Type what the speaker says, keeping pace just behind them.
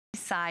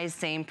size,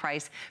 same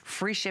price,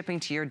 free shipping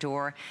to your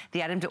door.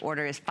 The item to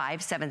order is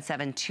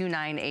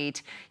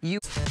 577298.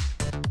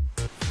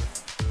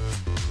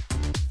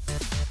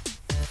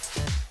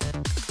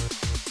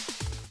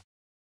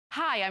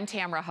 Hi, I'm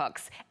Tamara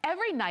Hooks.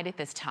 Every night at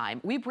this time,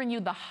 we bring you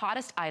the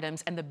hottest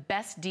items and the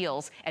best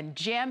deals and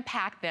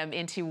jam-pack them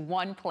into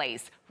one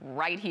place,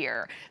 right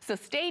here. So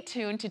stay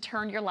tuned to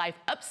turn your life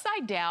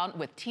upside down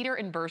with Teeter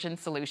Inversion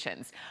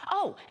Solutions.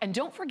 Oh, and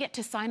don't forget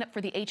to sign up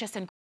for the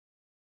HSN.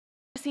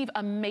 Receive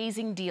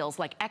amazing deals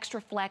like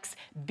Extra Flex,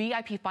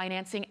 VIP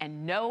financing,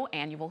 and no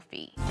annual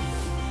fee.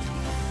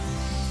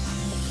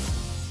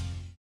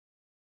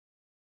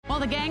 Well,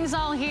 the gang's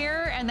all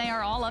here, and they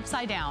are all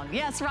upside down.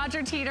 Yes,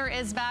 Roger Teeter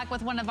is back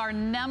with one of our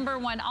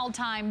 #1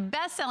 all-time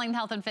best-selling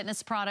health and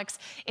fitness products.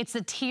 It's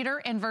the Teeter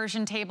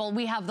Inversion Table.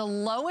 We have the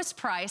lowest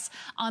price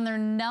on their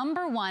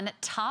 #1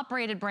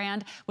 top-rated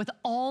brand with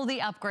all the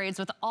upgrades,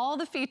 with all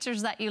the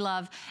features that you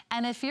love.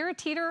 And if you're a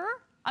Teeterer,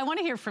 I want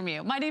to hear from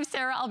you. My name's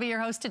Sarah. I'll be your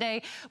host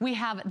today. We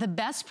have the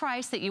best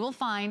price that you will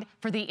find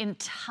for the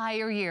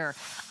entire year,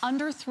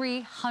 under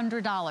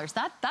 $300.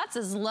 That's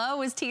as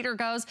low as Teeter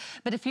goes.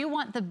 But if you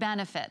want the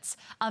benefits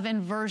of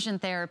inversion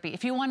therapy,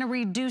 if you want to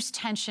reduce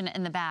tension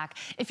in the back,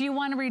 if you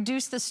want to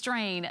reduce the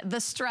strain, the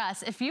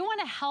stress, if you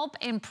want to help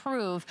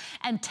improve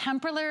and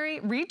temporarily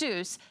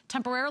reduce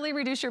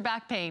your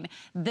back pain,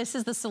 this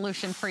is the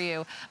solution for you.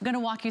 I'm going to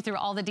walk you through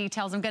all the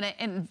details. I'm going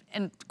to,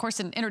 of course,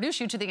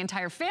 introduce you to the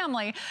entire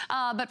family.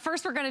 But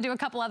first, we're going to do a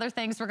couple other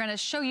things. We're going to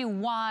show you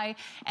why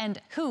and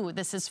who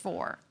this is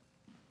for.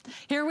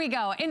 Here we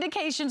go.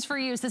 Indications for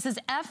use. This is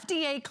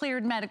FDA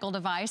cleared medical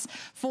device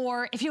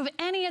for if you have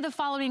any of the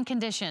following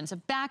conditions: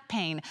 back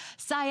pain,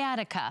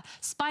 sciatica,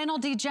 spinal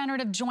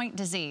degenerative joint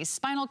disease,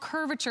 spinal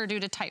curvature due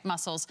to tight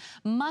muscles,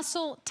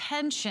 muscle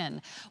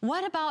tension.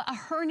 What about a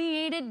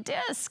herniated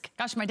disc?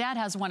 Gosh, my dad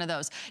has one of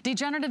those.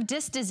 Degenerative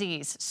disc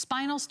disease,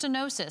 spinal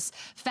stenosis,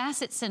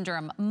 facet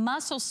syndrome,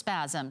 muscle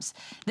spasms.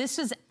 This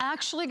is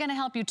actually going to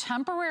help you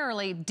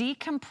temporarily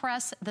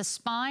decompress the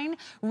spine,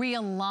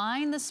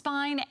 realign the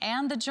spine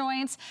and the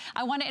joints.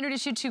 I want to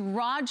introduce you to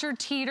Roger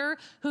Teeter,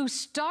 who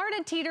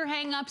started Teeter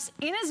Hang-Ups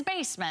in his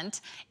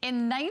basement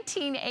in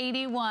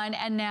 1981,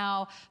 and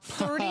now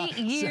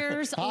 30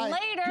 years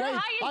later. Great.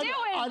 How you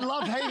doing? I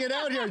love hanging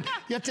out here.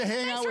 Get to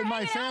hang out with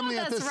my family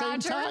at the same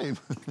time.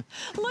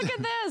 Look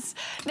at this.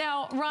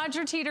 Now,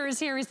 Roger Teeter is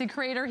here. He's the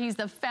creator, he's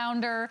the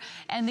founder,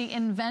 and the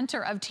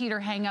inventor of Teeter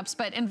Hang-Ups.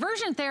 But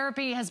inversion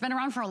therapy has been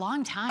around for a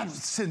long time.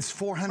 Since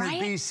 400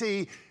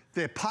 BC.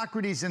 The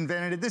Hippocrates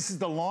invented it. This is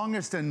the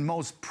longest and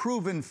most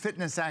proven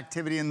fitness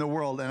activity in the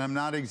world, and I'm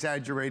not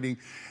exaggerating.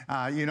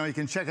 You know, you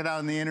can check it out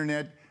on the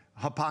internet,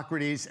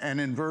 Hippocrates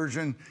and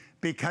inversion,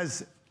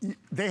 because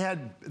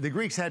the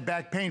Greeks had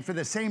back pain for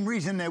the same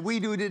reason that we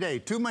do today: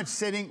 too much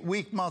sitting,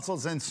 weak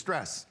muscles, and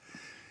stress.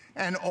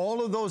 And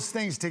all of those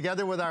things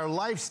together with our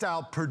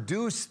lifestyle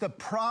produce the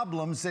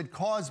problems that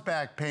cause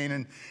back pain.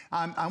 And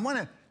I want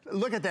to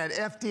look at that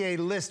FDA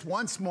list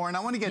once more, and I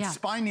want to get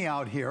spiny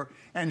out here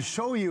and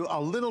show you a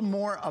little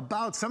more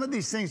about some of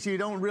these things you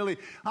don't really,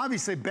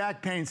 obviously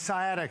back pain,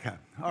 sciatica.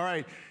 All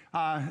right,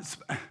 I'll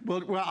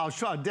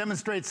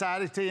demonstrate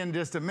sciatica to you in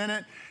just a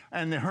minute,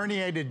 and the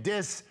herniated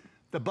disc,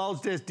 the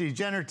bulge disc,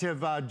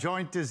 degenerative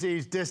joint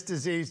disease, disc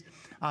disease.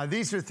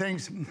 These are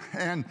things,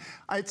 and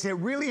it's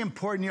really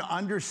important you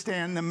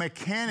understand the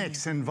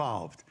mechanics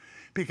involved,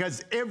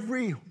 because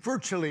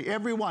virtually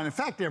every one, in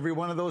fact, every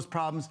one of those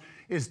problems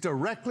is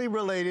directly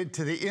related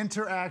to the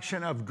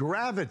interaction of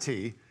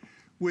gravity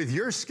with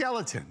your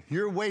skeleton,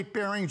 your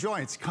weight-bearing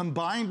joints,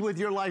 combined with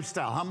your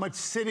lifestyle, how much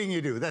sitting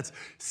you do.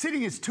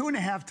 Sitting is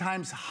 2.5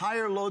 times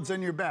higher loads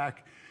on your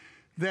back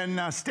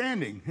than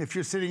standing if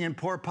you're sitting in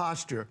poor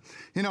posture.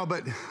 You know,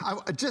 but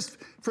just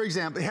for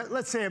example,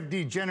 let's say I have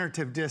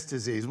degenerative disc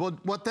disease. Well,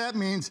 what that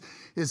means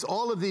is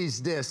all of these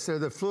discs are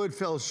the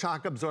fluid-filled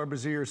shock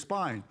absorbers of your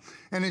spine.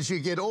 And as you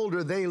get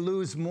older, they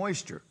lose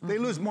moisture. They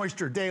lose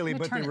moisture daily,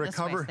 but they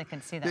recover. So they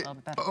can see that a little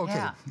bit better.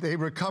 Okay, they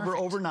recover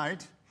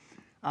overnight.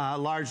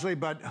 Largely,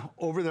 but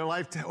over your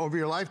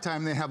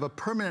lifetime, they have a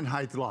permanent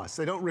height loss.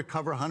 They don't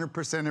recover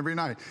 100% every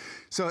night.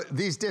 So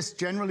these discs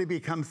generally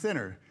become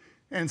thinner.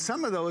 And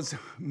some of those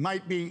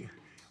might be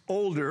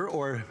older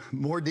or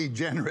more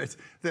degenerate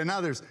than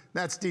others.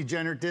 That's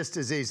degenerative disc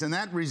disease, and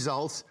that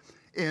results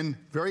in,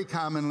 very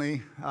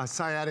commonly,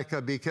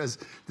 sciatica, because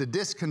the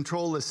discs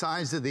control the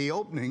size of the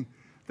opening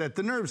that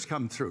the nerves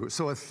come through.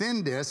 So a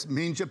thin disc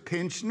means a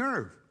pinched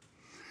nerve.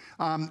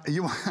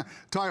 You want to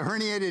talk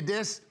herniated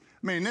disc?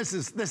 I mean, this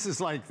is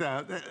like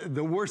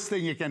the worst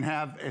thing you can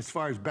have as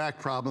far as back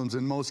problems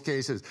in most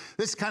cases.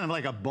 This is kind of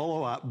like a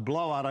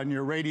blowout on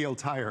your radial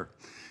tire.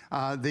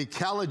 The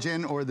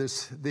collagen, or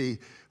the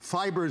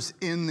fibers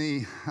in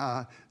the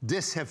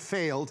disc, have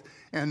failed,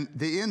 and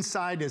the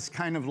inside is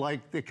kind of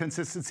like the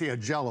consistency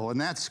of Jell-O,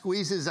 and that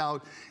squeezes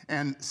out,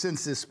 and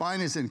since the spine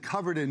isn't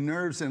covered in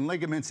nerves and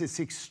ligaments, it's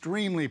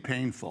extremely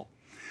painful.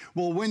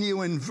 Well, when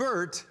you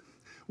invert,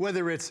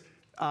 whether it's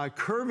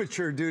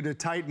curvature due to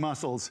tight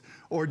muscles,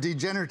 or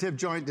degenerative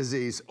joint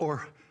disease,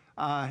 or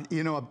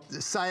you know,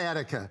 a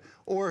sciatica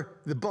or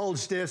the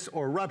bulge disc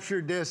or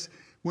ruptured disc,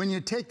 when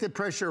you take the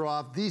pressure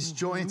off, these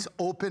joints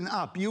open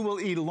up. You will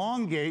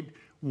elongate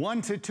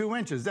 1 to 2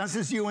 inches. This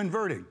is you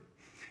inverting.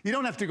 You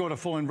don't have to go to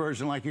full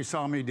inversion like you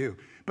saw me do.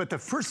 But the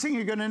first thing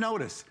you're gonna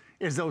notice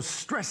is those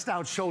stressed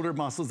out shoulder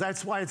muscles.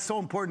 That's why it's so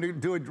important to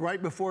do it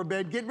right before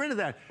bed. Get rid of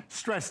that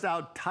stressed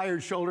out,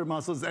 tired shoulder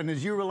muscles. And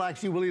as you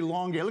relax, you will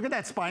elongate. Look at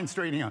that spine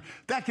straightening out.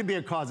 That could be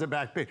a cause of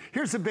back pain.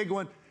 Here's a big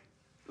one.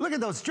 Look at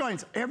those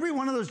joints. Every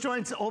one of those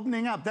joints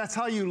opening up. That's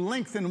how you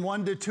lengthen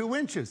 1 to 2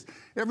 inches.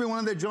 Every one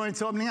of the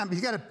joints opening up.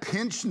 You got a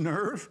pinched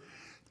nerve,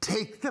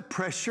 take the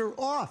pressure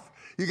off.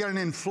 You got an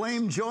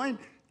inflamed joint,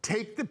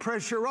 take the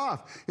pressure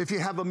off. If you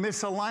have a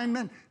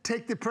misalignment,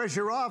 take the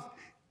pressure off.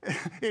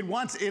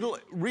 It'll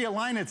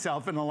realign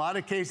itself in a lot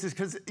of cases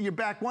because your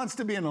back wants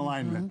to be in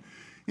alignment.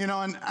 You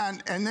know,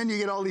 and then you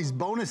get all these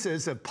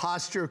bonuses of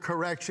posture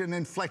correction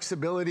and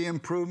flexibility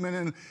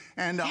improvement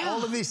and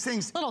all of these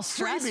things. Little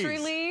stress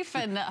relief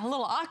and a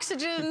little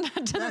oxygen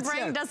to the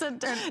brain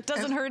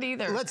doesn't hurt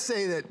either. Let's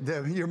say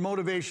that your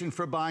motivation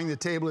for buying the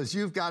table is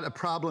you've got a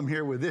problem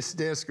here with this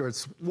disc, or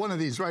it's one of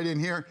these right in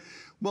here.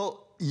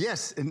 Well,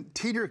 yes, and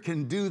Teeter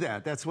can do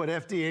that. That's what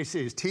FDA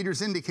says.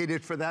 Teeter's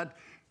indicated for that,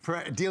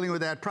 for dealing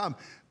with that problem.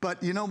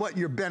 But you know what?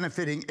 You're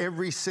benefiting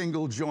every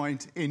single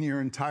joint in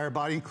your entire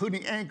body,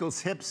 including ankles,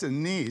 hips,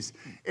 and knees.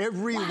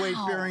 Every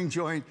weight-bearing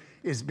joint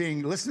is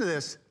being, listen to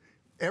this,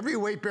 every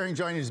weight-bearing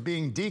joint is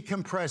being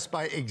decompressed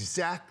by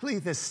exactly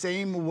the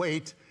same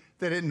weight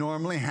that it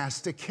normally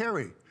has to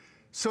carry.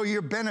 So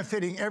you're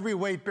benefiting every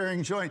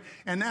weight-bearing joint,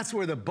 and that's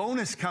where the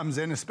bonus comes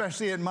in,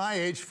 especially at my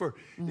age, for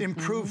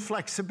improved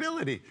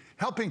flexibility,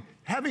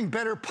 having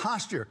better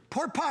posture.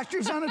 Poor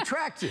posture's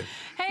unattractive.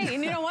 Hey,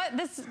 and you know what?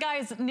 This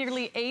guy's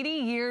nearly 80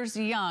 years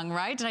young,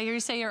 right? Did I hear you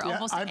say you're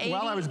almost 80?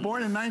 Well, I was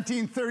born in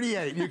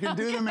 1938. You can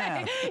do the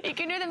math. You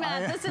can do the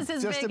math. This is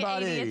his big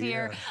 80th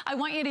year. Yeah. I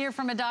want you to hear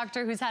from a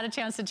doctor who's had a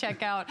chance to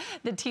check out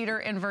the Teeter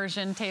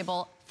Inversion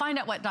Table. Find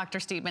out what Dr.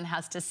 Steedman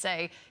has to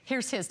say.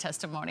 Here's his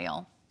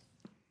testimonial.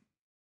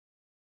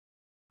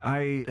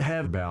 I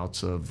have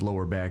bouts of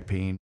lower back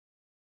pain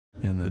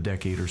in the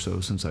decade or so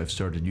since I've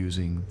started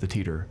using the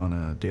Teeter on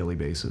a daily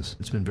basis.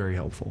 It's been very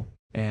helpful.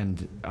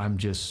 And I'm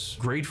just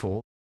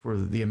grateful for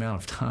the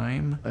amount of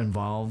time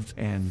involved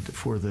and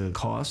for the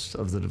cost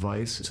of the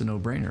device. It's a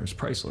no-brainer. It's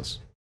priceless.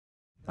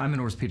 I'm an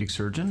orthopedic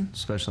surgeon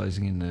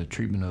specializing in the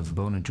treatment of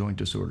bone and joint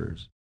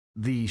disorders.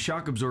 The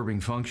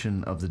shock-absorbing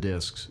function of the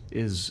discs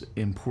is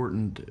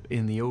important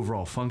in the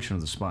overall function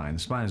of the spine. The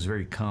spine is a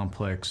very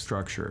complex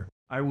structure.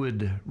 I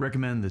would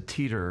recommend the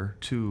Teeter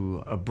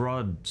to a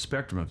broad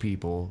spectrum of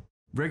people.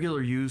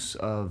 Regular use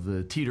of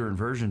the Teeter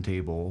Inversion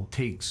Table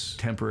takes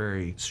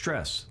temporary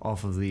stress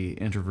off of the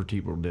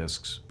intervertebral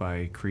discs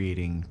by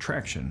creating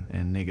traction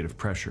and negative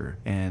pressure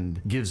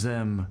and gives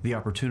them the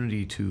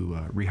opportunity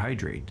to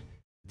rehydrate.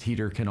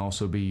 Teeter can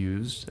also be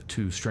used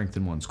to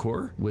strengthen one's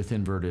core with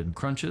inverted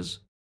crunches.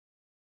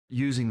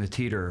 Using the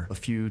Teeter a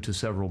few to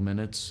several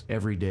minutes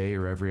every day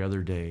or every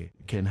other day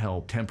can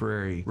help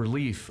temporary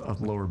relief of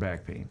lower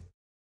back pain.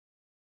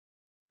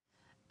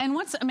 And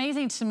what's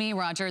amazing to me,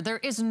 Roger, there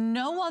is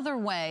no other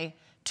way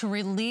to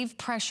relieve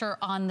pressure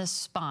on the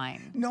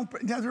spine. No,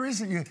 there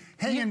isn't. You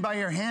hanging by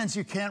your hands,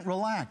 you can't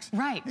relax.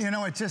 Right. You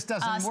know, it just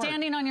doesn't work.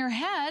 Standing on your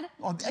head,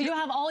 you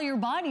have all your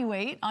body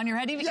weight on your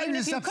head, even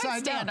if you could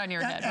stand on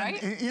your head,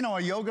 right? You know,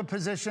 a yoga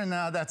position,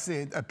 that's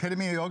the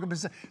epitome of yoga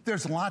position.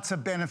 There's lots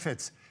of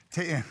benefits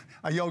to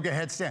a yoga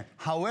headstand.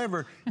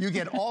 However, you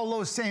get all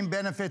those same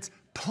benefits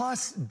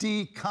plus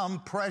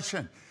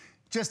decompression.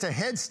 Just a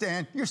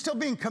headstand, you're still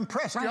being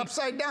compressed. Right. You're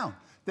upside down.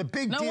 The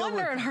big deal. No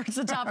wonder it hurts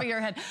the top of your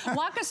head.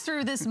 Walk us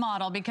through this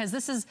model, because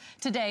this is,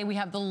 today, we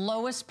have the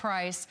lowest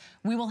price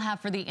we will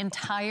have for the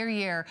entire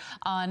year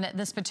on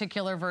this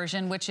particular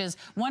version, which is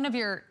one of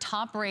your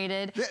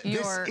top-rated.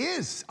 This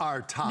is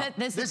our top.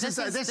 This is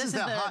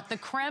the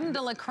creme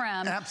de la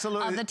creme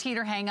of the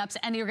Teeter hang-ups,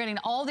 and you're getting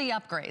all the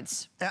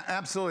upgrades.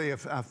 Absolutely,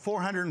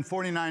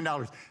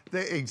 $449.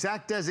 The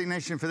exact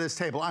designation for this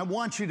table. I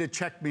want you to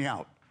check me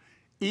out.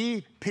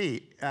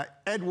 EP,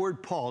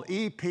 Edward Paul,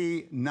 EP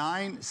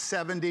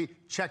 970.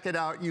 Check it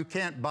out. You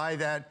can't buy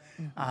that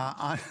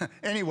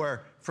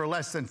anywhere for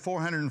less than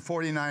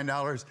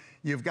 $449.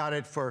 You've got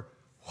it for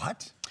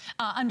what?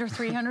 Under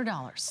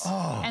 $300.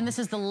 Oh, and this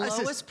is the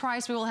lowest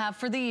price we will have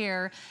for the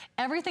year.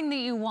 Everything that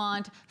you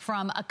want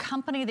from a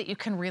company that you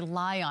can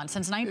rely on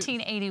since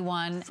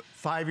 1981.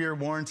 5-year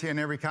warranty on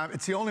every copy.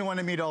 It's the only one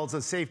to meet all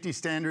the safety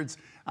standards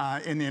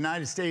in the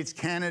United States,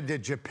 Canada,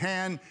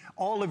 Japan,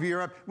 all of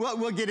Europe. Well,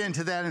 we'll get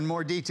into that in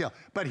more detail.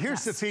 But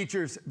here's the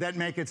features that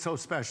make it so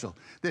special.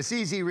 This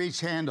easy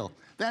reach handle.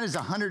 That is a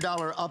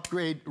 $100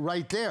 upgrade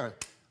right there.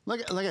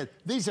 Look at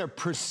these are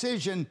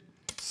precision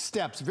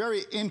steps,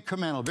 very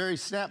incremental, very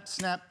snap,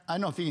 snap. I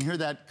don't know if you can hear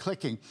that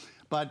clicking,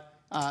 but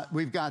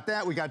we've got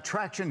that. We got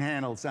traction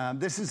handles.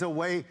 This is a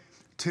way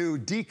to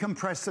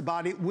decompress the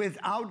body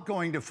without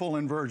going to full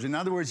inversion. In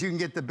other words, you can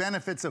get the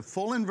benefits of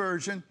full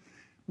inversion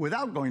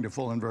without going to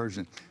full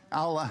inversion.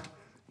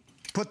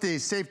 Put the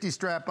safety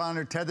strap on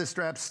or tether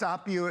strap,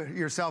 stop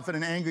yourself at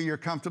an angle you're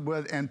comfortable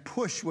with, and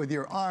push with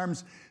your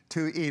arms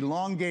to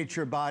elongate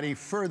your body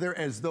further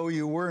as though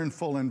you were in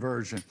full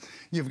inversion.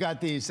 You've got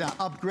these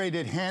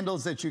upgraded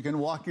handles that you can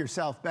walk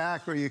yourself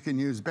back, or you can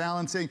use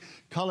balancing,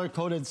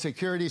 color-coded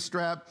security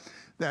strap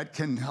that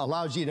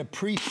allows you to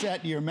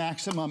preset your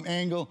maximum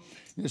angle.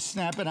 You just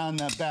snap it on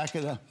the back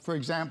of for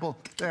example,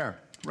 there.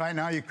 Right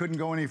now, you couldn't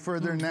go any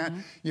further than that.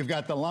 You've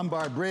got the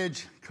lumbar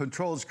bridge,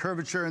 controls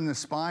curvature in the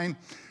spine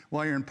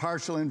while you're in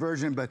partial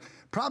inversion, but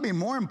probably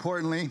more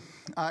importantly,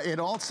 it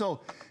also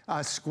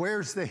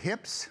squares the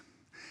hips,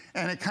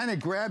 and it kind of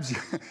grabs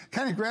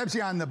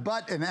you on the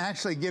butt and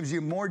actually gives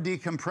you more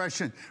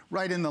decompression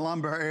right in the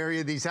lumbar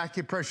area. These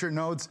acupressure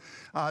nodes,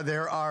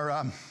 there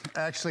are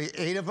actually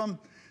 8 of them.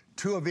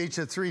 2 of each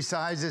of 3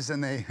 sizes,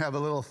 and they have a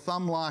little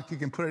thumb lock. You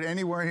can put it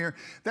anywhere here.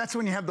 That's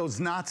when you have those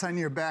knots on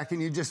your back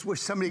and you just wish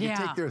somebody could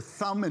take their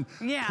thumb and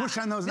push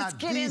on those knots.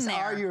 These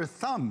are your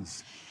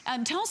thumbs.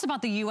 And tell us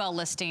about the UL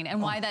listing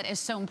and why that is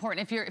so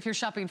important if you're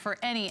shopping for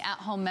any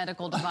at-home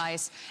medical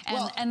device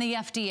and the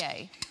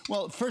FDA.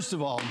 Well, first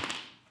of all,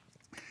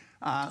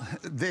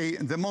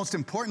 the most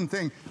important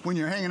thing when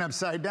you're hanging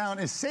upside down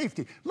is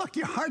safety. Look,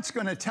 your heart's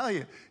going to tell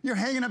you. You're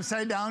hanging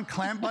upside down,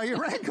 clamped by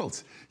your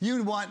ankles.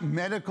 You want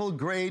medical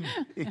grade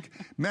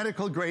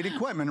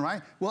equipment,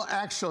 right? Well,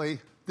 actually,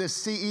 this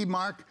CE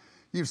mark,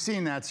 you've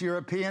seen that. It's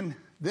European.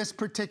 This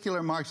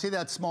particular mark, see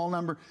that small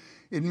number?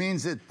 It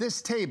means that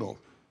this table,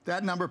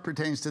 that number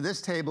pertains to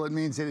this table. It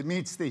means that it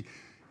meets the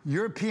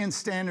European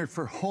standard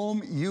for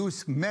home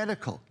use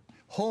medical.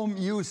 Home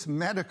use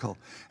medical.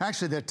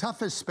 Actually, the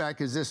toughest spec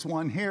is this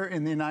one here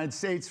in the United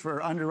States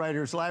for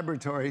Underwriters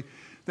Laboratory.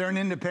 They're an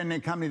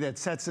independent company that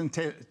sets and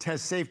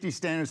tests safety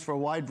standards for a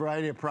wide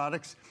variety of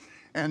products.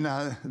 And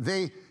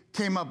they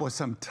came up with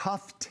some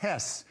tough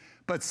tests,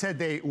 but said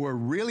they were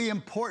really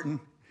important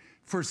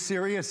for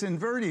serious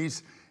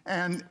inverties.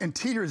 And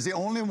Teeter is the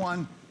only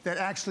one that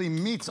actually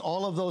meets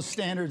all of those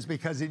standards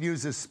because it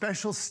uses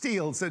special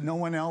steels that no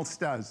one else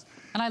does.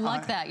 And I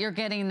like that. You're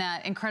getting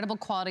that incredible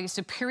quality,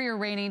 superior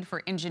rating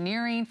for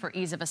engineering, for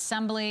ease of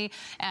assembly,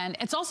 and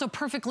it's also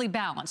perfectly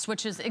balanced,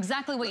 which is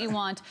exactly what you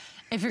want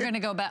if you're going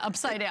to go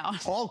upside down.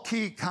 All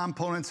key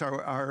components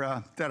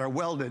that are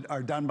welded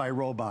are done by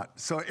robot.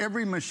 So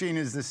every machine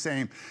is the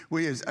same.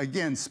 We use,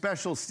 again,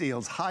 special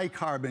steels, high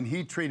carbon,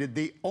 heat treated,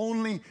 the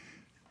only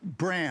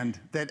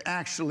brand that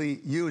actually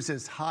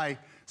uses high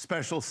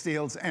special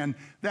steels, and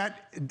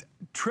that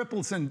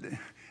triples and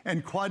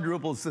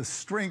quadruples the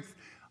strength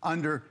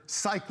under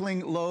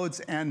cycling loads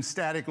and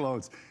static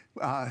loads.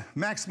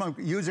 Maximum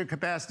user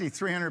capacity,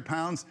 300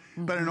 pounds,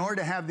 but in order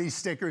to have these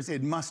stickers,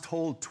 it must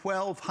hold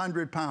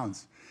 1,200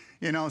 pounds.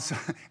 You know,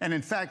 and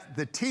in fact,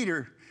 the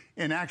Teeter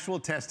in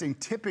actual testing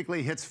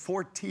typically hits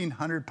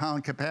 1,400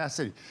 pound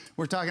capacity.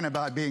 We're talking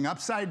about being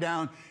upside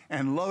down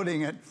and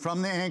loading it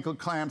from the ankle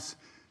clamps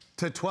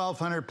to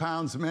 1,200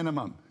 pounds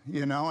minimum,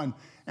 you know,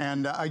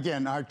 and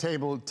again, our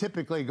table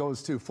typically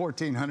goes to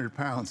 1,400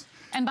 pounds.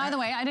 And by the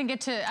way, I didn't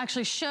get to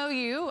actually show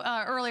you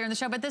earlier in the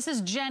show, but this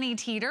is Jenny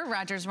Teeter,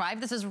 Roger's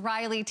wife. This is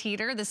Rylie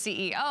Teeter, the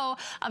CEO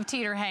of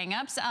Teeter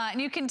Hang-Ups. And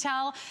you can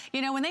tell,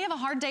 you know, when they have a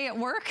hard day at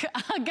work,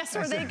 guess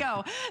where they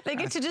go? They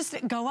get to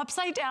just go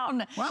upside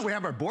down. Well, we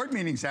have our board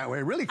meetings that way.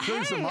 It really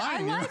clears the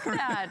mind. I like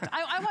that.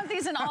 I want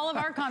these in all of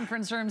our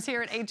conference rooms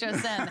here at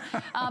HSN.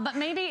 But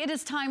maybe it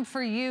is time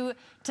for you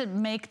to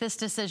make this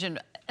decision.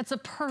 It's a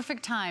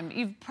perfect time.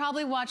 You've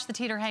probably watched the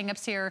Teeter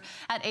Hang-Ups here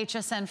at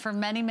HSN for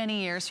many,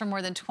 many years. For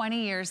more than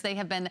 20 years, they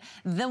have been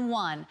the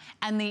one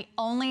and the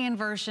only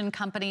inversion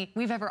company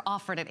we've ever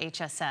offered at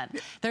HSN.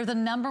 They're the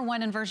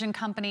 #1 inversion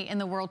company in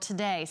the world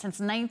today. Since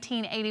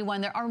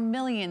 1981, there are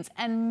millions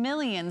and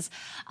millions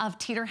of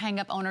Teeter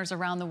Hang-Up owners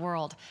around the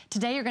world.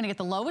 Today, you're going to get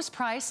the lowest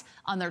price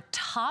on their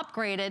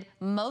top-graded,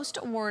 most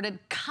awarded,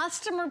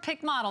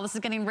 customer-pick model. This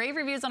is getting rave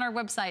reviews on our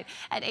website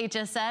at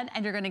HSN,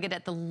 and you're going to get it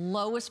at the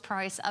lowest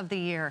price of the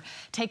year.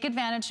 Take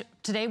advantage.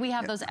 Today we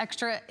have those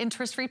extra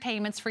interest-free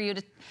payments for you.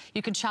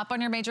 You can shop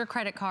on your major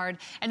credit card,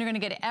 and you're going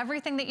to get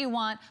everything that you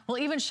want. We'll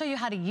even show you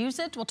how to use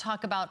it. We'll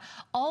talk about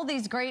all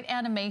these great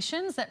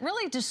animations that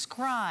really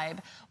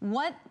describe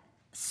what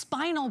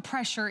spinal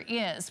pressure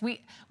is.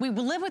 We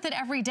live with it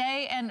every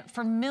day, and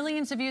for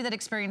millions of you that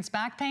experience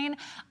back pain,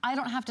 I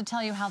don't have to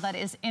tell you how that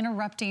is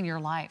interrupting your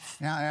life.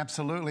 Yeah,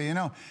 absolutely. You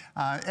know,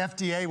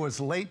 FDA was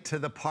late to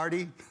the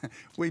party.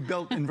 We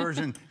built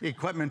inversion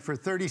equipment for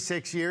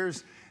 36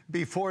 years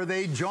before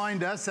they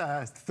joined us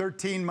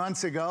 13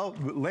 months ago.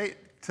 Late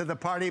to the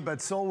party,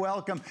 but so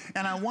welcome.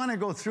 And I want to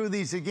go through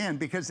these again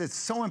because it's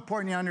so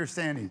important you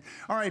understand these.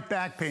 All right,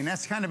 back pain,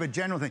 that's kind of a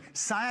general thing.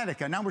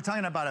 Sciatica, now we're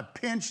talking about a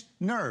pinched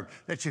nerve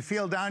that you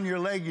feel down your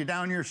leg, you're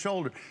down your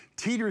shoulder.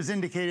 Teeter is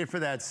indicated for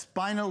that.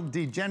 Spinal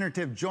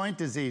degenerative joint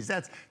disease,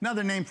 that's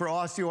another name for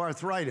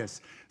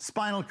osteoarthritis.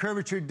 Spinal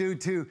curvature due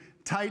to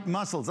tight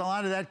muscles, a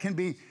lot of that can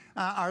be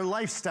our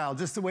lifestyle,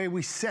 just the way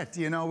we sit.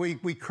 You know, we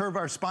curve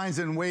our spines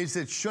in ways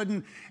that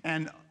shouldn't,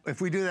 and if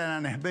we do that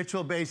on a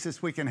habitual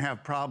basis, we can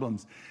have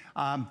problems.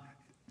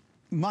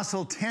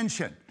 Muscle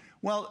tension.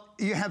 Well,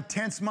 you have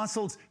tense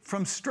muscles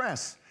from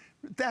stress.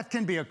 That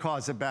can be a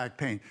cause of back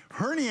pain.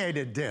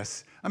 Herniated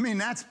discs. I mean,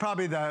 that's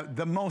probably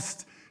the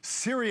most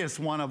serious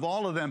one of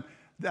all of them.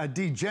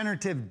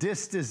 Degenerative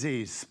disc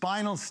disease,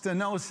 spinal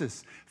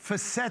stenosis,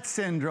 facet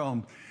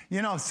syndrome.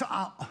 You know, so,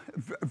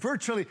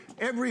 virtually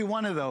every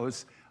one of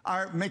those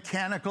are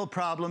mechanical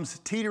problems.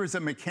 Teeter is a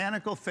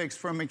mechanical fix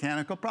for a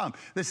mechanical problem.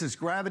 This is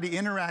gravity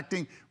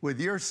interacting with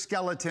your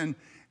skeleton.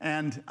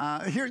 And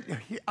here,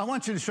 I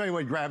want you to show you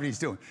what gravity's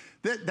doing.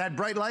 That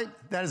bright light,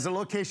 that is the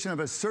location of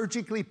a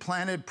surgically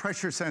planted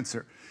pressure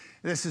sensor.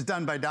 This is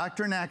done by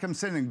Dr.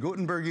 Nackimson in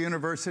Gothenburg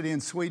University in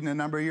Sweden a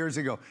number of years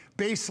ago.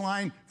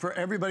 Baseline for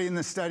everybody in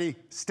the study,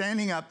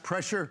 standing up,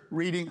 pressure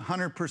reading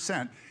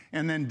 100%.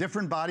 And then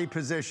different body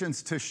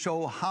positions to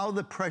show how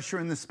the pressure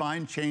in the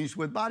spine changed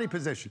with body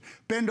position.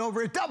 Bend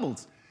over, it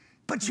doubles.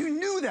 But you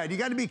knew that. You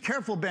got to be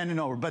careful bending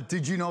over. But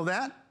did you know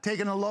that?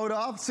 Taking a load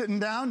off, sitting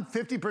down,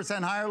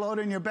 50% higher load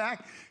in your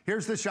back.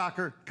 Here's the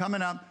shocker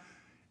coming up.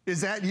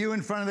 Is that you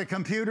in front of the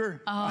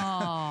computer?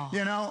 Oh.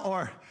 You know,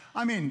 or,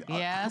 I mean,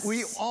 yes.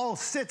 We all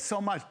sit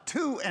so much,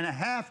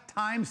 2.5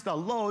 times the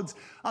loads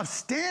of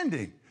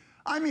standing.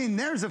 I mean,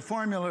 there's a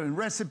formula and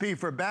recipe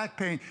for back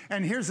pain.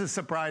 And here's a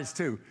surprise,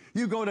 too.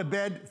 You go to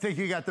bed, think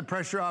you got the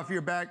pressure off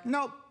your back.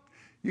 Nope.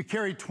 You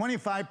carry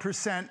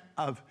 25%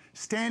 of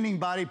standing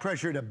body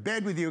pressure to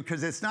bed with you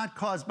because it's not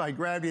caused by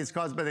gravity, it's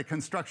caused by the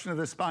construction of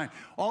the spine.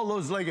 All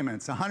those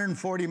ligaments,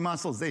 140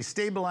 muscles, they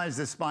stabilize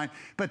the spine,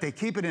 but they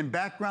keep it in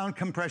background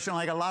compression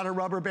like a lot of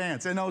rubber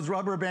bands. And those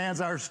rubber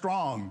bands are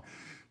strong.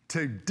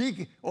 To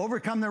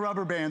overcome the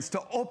rubber bands,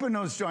 to open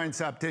those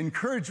joints up, to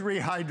encourage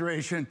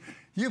rehydration,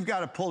 you've got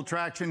to pull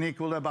traction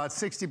equal to about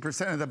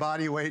 60% of the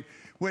body weight,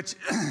 which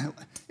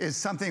is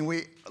something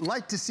we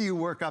like to see you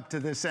work up to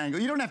this angle.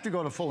 You don't have to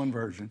go to full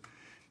inversion.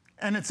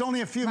 And it's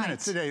only a few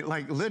minutes a day,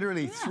 like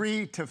literally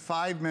 3 to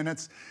 5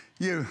 minutes.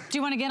 Do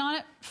you want to get on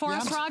it for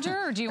us, Roger?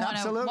 Or do you want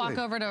to walk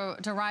over to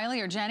Rylie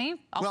or Jenny?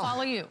 I'll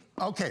follow you.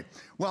 Okay.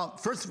 Well,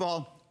 first of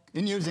all,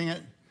 in using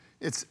it,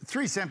 it's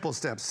 3 simple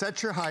steps.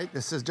 Set your height.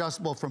 This is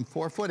adjustable from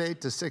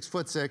 4'8" to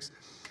 6'6".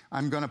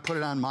 I'm going to put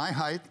it on my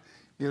height.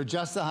 You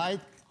adjust the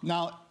height.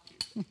 Now,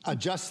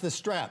 adjust the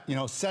strap. You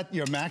know, set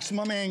your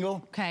maximum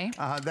angle. Okay.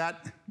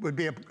 That would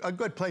be a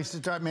good place to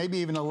start, maybe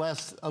even a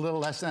little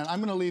less than that. I'm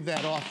going to leave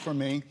that off for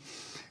me.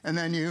 And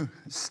then you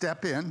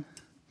step in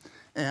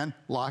and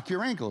lock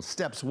your ankles.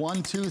 Steps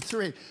 1, 2,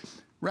 3.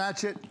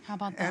 Ratchet. How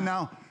about that? And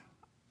now,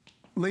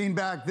 lean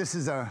back. This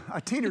is a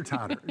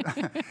teeter-totter.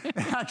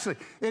 Actually,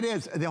 it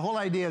is. The whole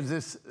idea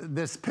is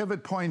this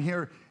pivot point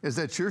here is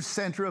that your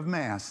center of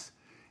mass,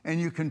 and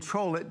you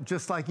control it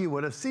just like you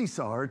would a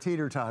seesaw or a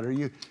teeter-totter.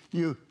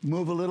 You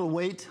move a little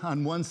weight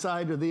on one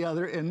side or the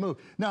other and move.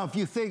 Now, if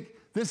you think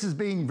this is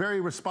being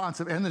very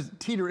responsive, and the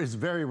teeter is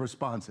very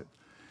responsive,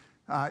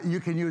 you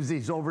can use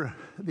these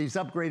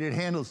upgraded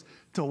handles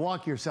to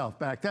walk yourself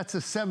back. That's a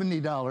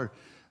 $70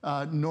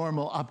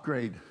 normal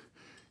upgrade.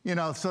 You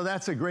know, so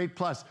that's a great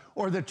plus.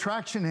 Or the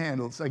traction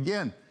handles,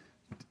 again,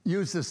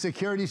 use the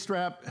security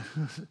strap,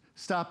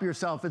 stop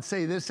yourself at,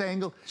 say, this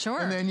angle. Sure.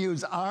 And then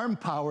use arm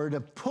power to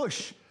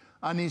push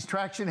on these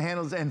traction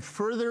handles and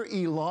further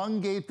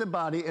elongate the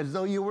body as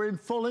though you were in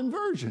full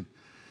inversion.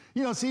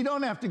 You know, so you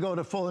don't have to go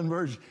to full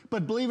inversion.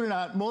 But believe it or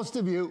not, most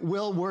of you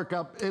will work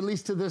up at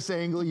least to this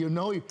angle. You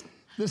know,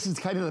 this is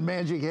kind of the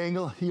magic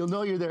angle. You'll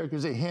know you're there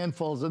because the hand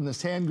falls in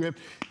this hand grip,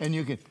 and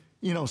you can,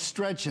 you know,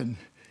 stretch and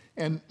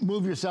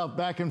move yourself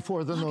back and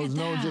forth on those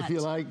nodes if you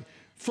like.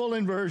 Full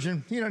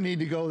inversion, you don't need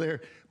to go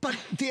there. But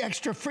the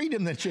extra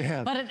freedom that you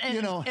have. But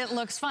it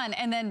looks fun.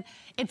 And then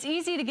it's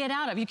easy to get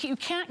out of. You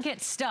can't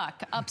get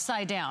stuck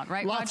upside down,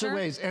 right, Roger? Lots of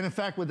ways. And in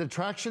fact, with the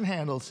traction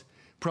handles,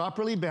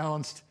 properly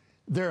balanced,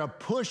 they're a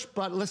push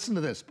button, listen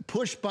to this,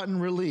 push button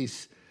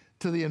release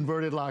to the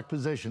inverted lock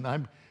position.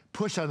 I'm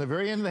push on the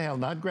very end of the handle,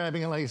 not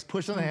grabbing it like it's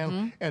push on the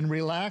handle and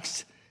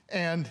relaxed,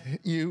 and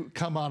you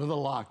come out of the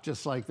lock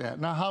just like that.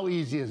 Now, how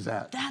easy is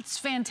that? That's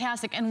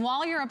fantastic. And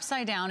while you're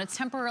upside down, it's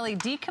temporarily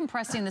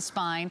decompressing the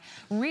spine,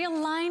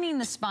 realigning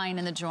the spine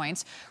and the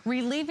joints,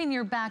 relieving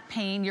your back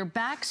pain, your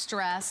back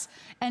stress,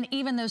 and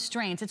even those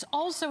strains. It's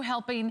also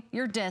helping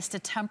your disc to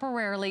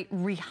temporarily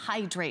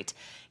rehydrate.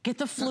 Get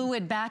the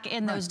fluid back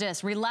in those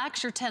discs.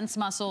 Relax your tense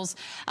muscles.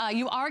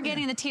 You are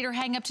getting the Teeter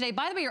Hang Up today.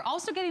 By the way, you're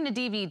also getting a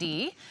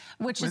DVD,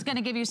 which is going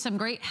to give you some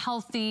great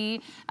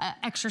healthy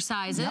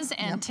exercises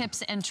and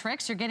tips and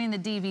tricks. You're getting the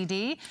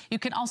DVD. You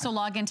can also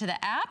log into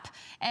the app,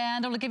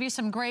 and it'll give you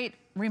some great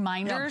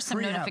reminders,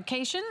 some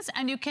notifications,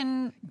 and you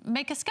can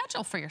make a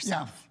schedule for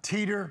yourself. Yeah,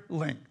 Teeter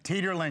Link.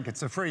 Teeter Link.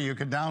 It's a free. You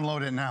can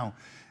download it now.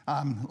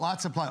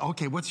 Lots of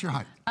Okay, what's your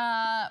height?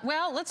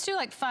 Well, let's do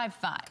like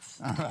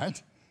 5'5". All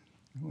right.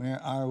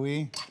 Where are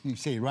we? You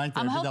see right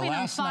there. I'm hoping the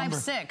last I'm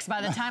 5'6" by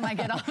the time I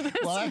get off this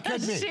Well, that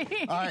could machine.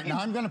 be. All right, now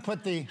I'm going to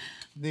put the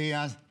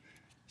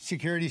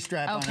security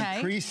strap on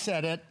and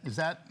preset it. Does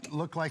that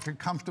look like a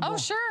comfortable? Oh,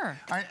 sure.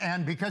 All right,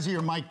 and because of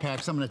your mic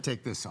packs, I'm going to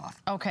take this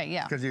off. Okay,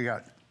 yeah. Because you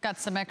got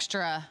some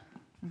extra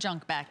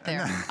junk back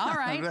there. All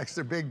right. An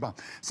extra big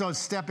bump. So it's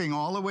stepping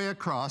all the way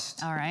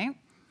across. All right.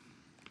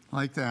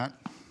 Like that.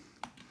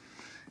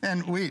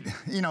 And we,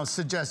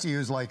 suggest you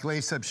use like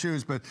lace-up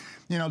shoes, but,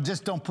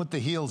 just don't put the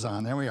heels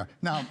on. There we are.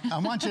 Now, I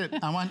want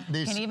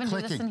these Can even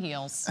clicking. do this in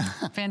heels.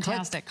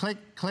 Fantastic. Click,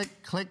 click,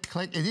 click,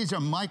 click. These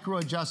are micro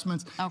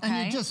adjustments. Okay.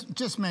 And you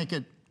just make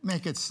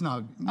it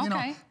snug.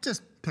 Okay.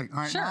 Just pick.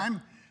 All right, sure.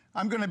 now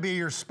I'm going to be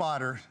your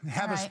spotter.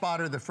 Have a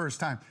spotter the first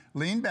time.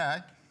 Lean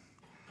back.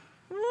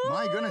 Woo!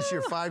 My goodness,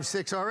 you're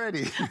 5'6"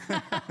 already.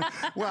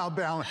 Well,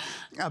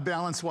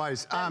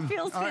 balance-wise.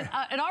 Feels good.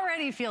 It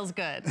already feels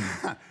good.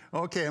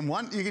 Okay, and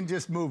you can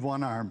just move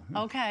one arm.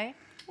 Okay.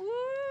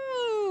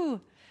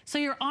 Woo! So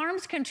your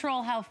arms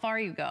control how far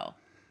you go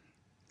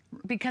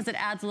because it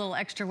adds a little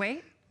extra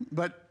weight?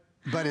 But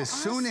as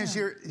soon as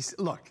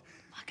look,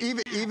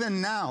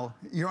 even now,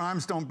 your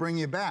arms don't bring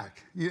you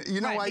back. You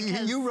know why?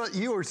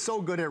 You are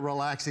so good at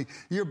relaxing.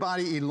 Your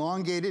body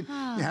elongated.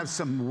 You have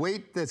some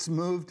weight that's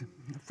moved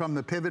from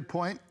the pivot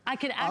point I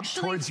can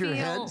actually towards your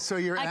head. So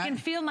I can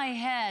feel my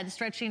head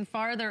stretching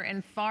farther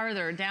and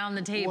farther down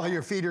the table. While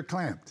your feet are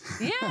clamped.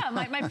 Yeah,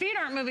 my feet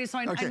aren't moving, so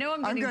I know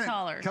I'm getting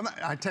taller. Come on,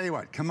 I tell you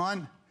what, come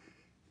on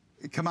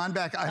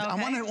back.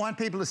 I want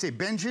people to see.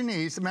 Bend your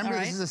knees. Remember,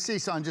 this is a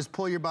seesaw, and just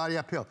pull your body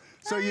uphill.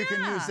 So you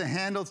can use the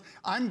handles.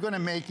 I'm going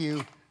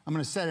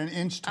to set an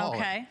inch taller.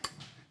 Okay.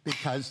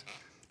 Because,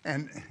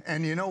 and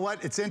you know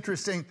what? It's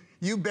interesting.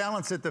 You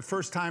balance it the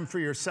first time for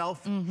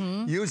yourself,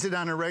 use it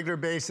on a regular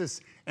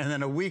basis, and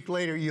then a week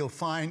later, you'll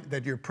find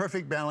that your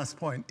perfect balance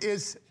point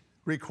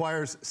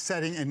requires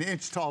setting an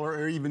inch taller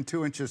or even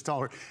 2 inches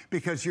taller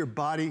because your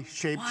body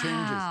shape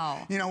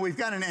changes. We've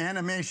got an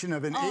animation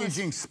of an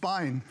aging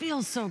spine.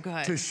 Feels so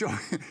good. To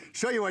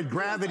show you what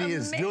gravity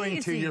is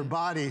doing to your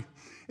body,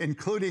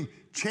 including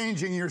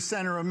changing your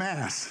center of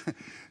mass.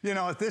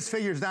 If this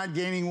figure's not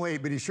gaining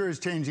weight, but he sure is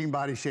changing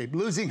body shape.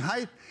 Losing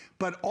height,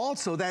 but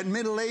also that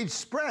middle-age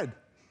spread.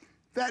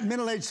 That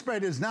middle-age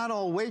spread is not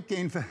all weight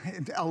gain.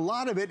 A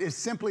lot of it is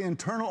simply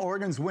internal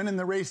organs winning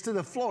the race to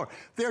the floor.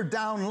 They're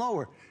down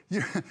lower.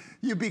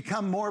 You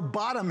become more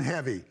bottom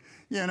heavy.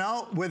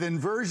 With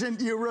inversion,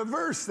 you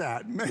reverse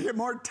that. Make it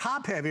more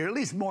top heavy, or at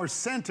least more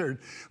centered.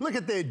 Look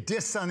at the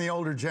discs on the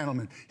older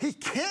gentleman. He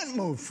can't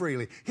move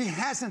freely. He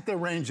hasn't the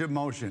range of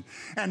motion.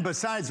 And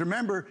besides,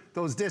 remember,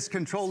 those discs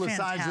control the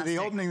size of the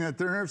opening that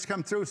the nerves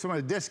come through. So when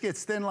a disc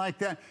gets thin like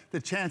that,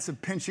 the chance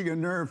of pinching a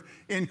nerve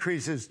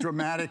increases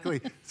dramatically.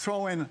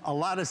 Throw in a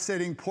lot of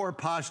sitting, poor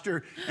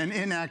posture, an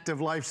inactive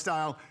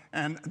lifestyle,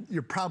 and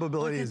your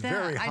probability is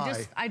very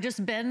high. I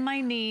just bend my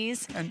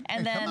knees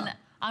and then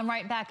I'm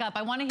right back up.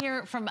 I want to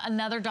hear from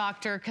another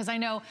doctor because I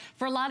know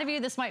for a lot of you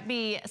this might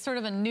be sort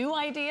of a new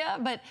idea,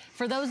 but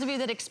for those of you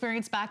that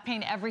experience back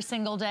pain every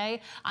single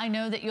day, I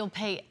know that you'll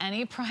pay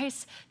any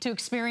price to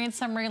experience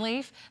some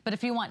relief. But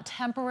if you want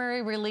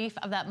temporary relief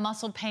of that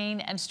muscle pain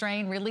and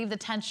strain, relieve the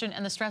tension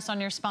and the stress on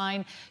your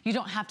spine, you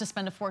don't have to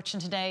spend a fortune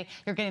today.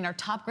 You're getting our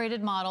top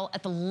graded model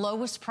at the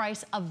lowest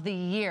price of the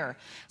year.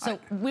 So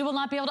we will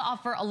not be able to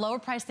offer a lower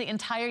price the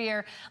entire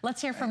year.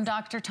 Let's hear from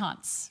Dr.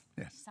 Tuntz.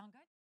 Yes. Sound good?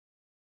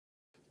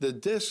 The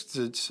discs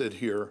that sit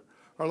here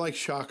are like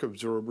shock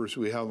absorbers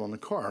we have on the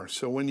car.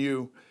 So when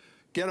you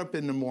get up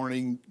in the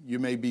morning, you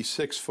may be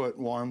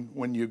 6'1".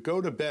 When you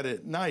go to bed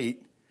at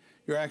night,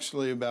 you're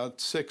actually about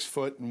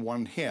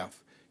 6'1½".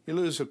 You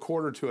lose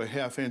 1/4 to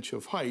 1/2 inch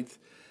of height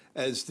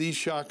as these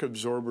shock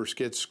absorbers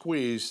get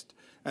squeezed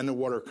and the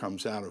water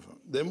comes out of them.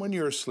 Then when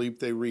you're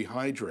asleep, they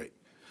rehydrate.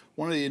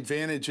 One of the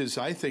advantages,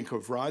 I think,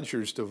 of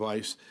Roger's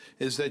device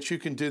is that you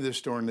can do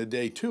this during the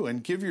day too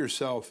and give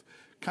yourself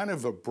kind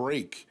of a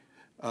break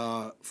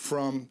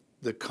from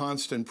the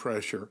constant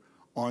pressure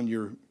on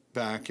your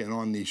back and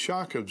on these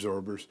shock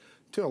absorbers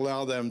to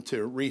allow them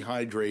to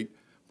rehydrate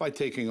by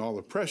taking all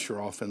the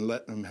pressure off and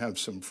letting them have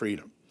some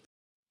freedom.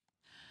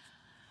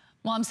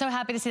 Well, I'm so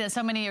happy to see that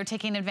so many are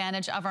taking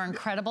advantage of our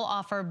incredible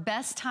offer,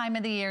 best time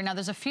of the year. Now,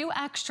 there's a few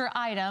extra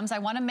items I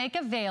want to make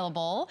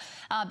available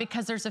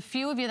because there's a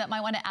few of you that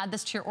might want to add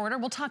this to your order.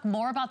 We'll talk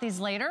more about these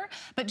later,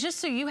 but just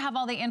so you have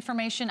all the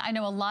information, I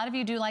know a lot of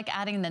you do like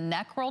adding the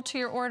neck roll to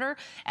your order,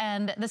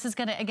 and this is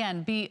going to,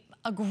 again, be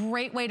a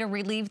great way to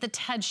relieve the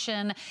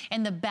tension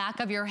in the back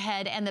of your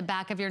head and the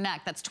back of your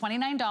neck. That's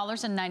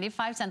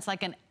 $29.95,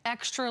 like an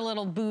extra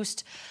little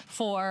boost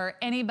for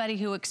anybody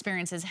who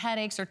experiences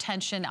headaches or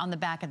tension on the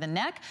back of the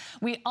neck.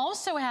 We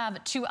also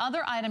have 2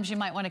 other items you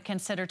might want to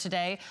consider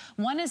today.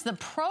 One is the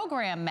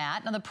program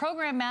mat. Now, the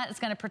program mat is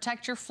going to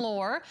protect your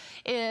floor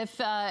if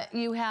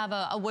you have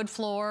a wood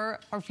floor,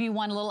 or if you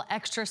want a little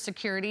extra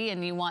security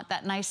and you want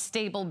that nice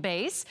stable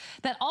base.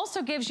 That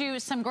also gives you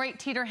some great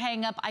teeter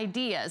hang-up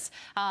ideas,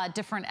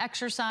 different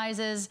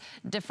exercises,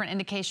 different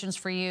indications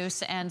for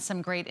use, and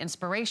some great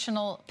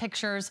inspirational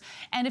pictures.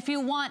 And if you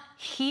want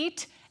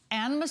heat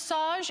and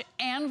massage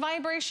and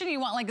vibration, you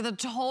want like the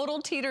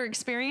total teeter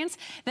experience,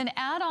 then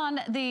add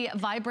on the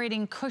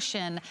vibrating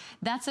cushion.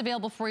 That's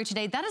available for you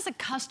today. That is a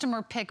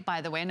customer pick,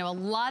 by the way. I know a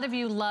lot of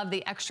you love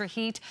the extra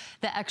heat,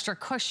 the extra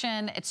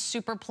cushion. It's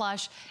super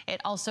plush. It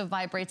also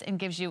vibrates and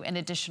gives you an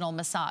additional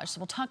massage. So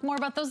we'll talk more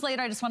about those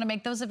later. I just want to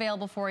make those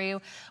available for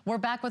you. We're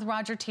back with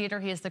Roger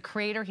Teeter. He is the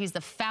creator. He's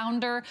the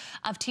founder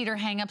of Teeter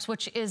Hang-Ups,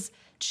 which is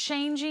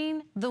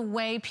changing the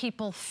way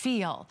people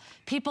feel.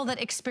 People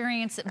that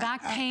experience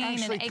back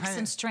pain and aches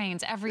and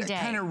strains every day.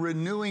 Kind of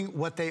renewing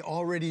what they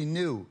already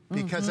knew,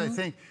 because I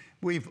think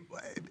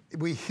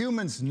we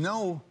humans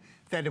know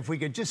that if we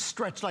could just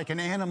stretch like an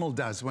animal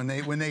does when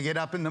they get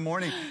up in the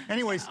morning.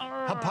 Anyways,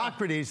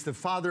 Hippocrates, the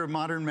father of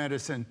modern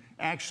medicine,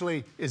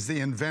 actually is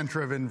the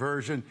inventor of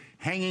inversion,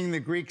 hanging the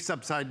Greeks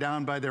upside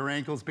down by their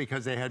ankles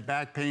because they had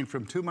back pain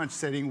from too much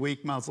sitting,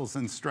 weak muscles,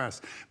 and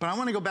stress. But I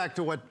want to go back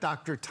to what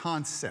Dr.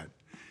 Tantz said,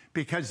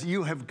 because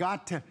you have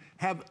got to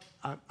have,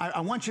 I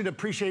want you to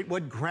appreciate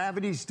what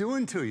gravity's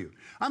doing to you.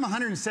 I'm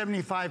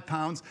 175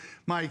 pounds.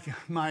 My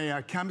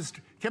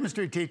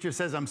chemistry teacher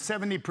says I'm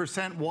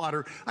 70%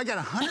 water. I got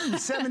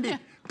 170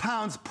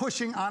 pounds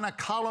pushing on a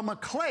column of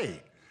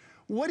clay.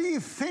 What do you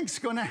think's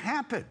gonna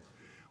happen?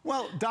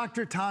 Well,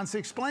 Dr. Tantz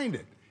explained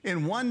it.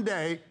 In one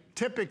day,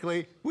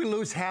 typically, we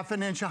lose ½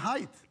 an inch of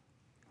height.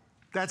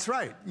 That's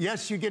right.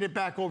 Yes, you get it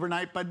back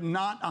overnight, but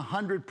not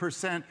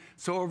 100%.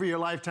 So over your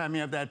lifetime, you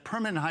have that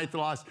permanent height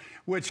loss,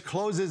 which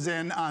closes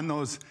in on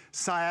those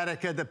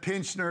sciatica, the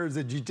pinched nerves,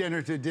 the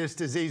degenerative disc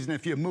disease, and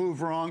if you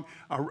move wrong,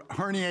 a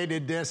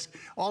herniated disc,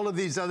 all of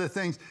these other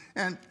things.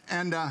 And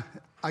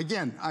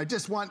again, I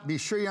just want to be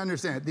sure you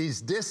understand, these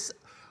discs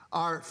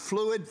are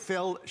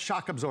fluid-filled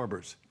shock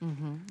absorbers.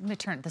 Let me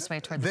turn it this way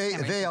toward the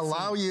camera. They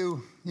allow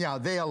you,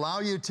 they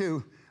allow you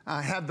to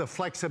have the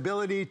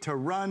flexibility to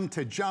run,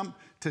 to jump,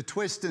 to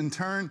twist and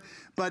turn.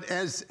 But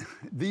as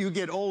you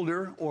get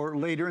older or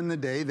later in the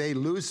day, they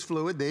lose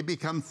fluid, they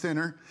become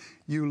thinner.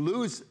 You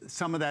lose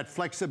some of that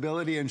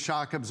flexibility and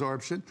shock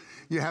absorption.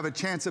 You have a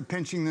chance of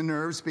pinching the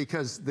nerves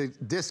because the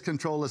disc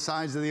control the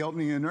size of the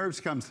opening of the nerves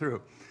comes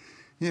through.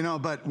 You know,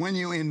 but when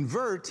you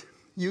invert,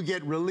 you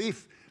get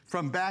relief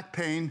from back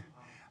pain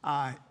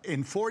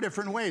in 4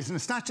 different ways. And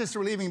it's not just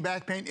relieving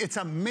back pain, it's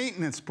a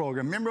maintenance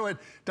program. Remember what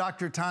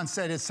Dr. Tantz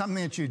said, it's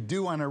something that you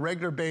do on a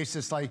regular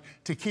basis, like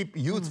to keep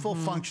youthful,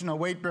 functional,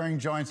 weight-bearing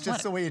joints,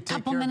 just the way you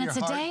take care of your heart.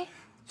 Couple minutes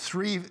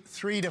a day?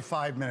 3 to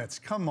 5 minutes,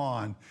 come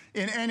on.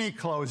 In any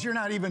clothes, you're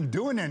not even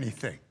doing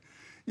anything.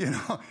 You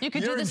know,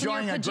 you're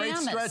enjoying a great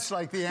stretch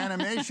like the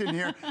animation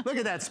here. Look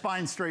at that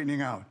spine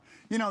straightening out.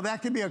 You know,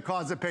 that can be a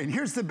cause of pain.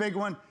 Here's the big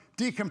one,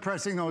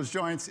 decompressing those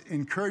joints,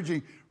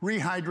 encouraging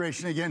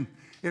rehydration again.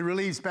 It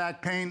relieves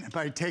back pain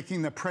by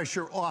taking the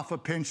pressure off a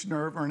pinched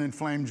nerve or an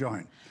inflamed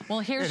joint. Well,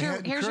 here's your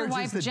wife, Jenny. It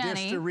encourages the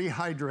disc to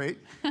rehydrate.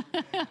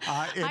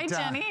 Hi,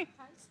 Jenny.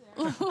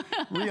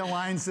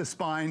 Realigns the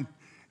spine.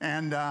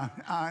 And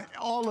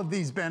all of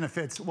these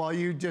benefits while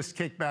you just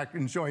kick back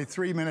and enjoy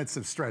 3 minutes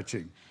of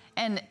stretching.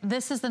 And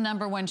this is the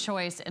 #1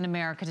 choice in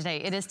America today.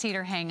 It is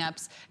Teeter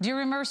Hang-Ups. Do you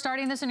remember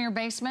starting this in your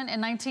basement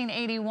in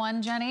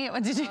 1981, Jenny?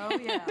 Did you, oh,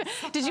 yeah.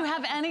 Did you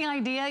have any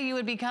idea you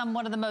would become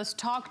one of the most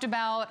talked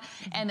about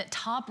and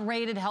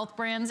top-rated health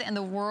brands in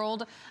the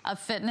world of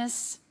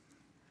fitness?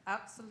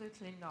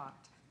 Absolutely not.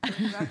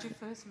 When Roger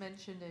first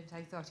mentioned it,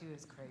 I thought he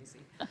was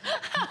crazy.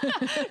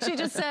 She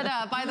just said,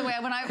 by the way,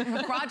 when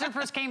Roger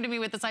first came to me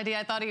with this idea,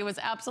 I thought he was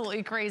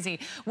absolutely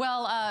crazy.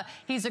 Well,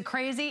 he's a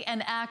crazy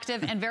and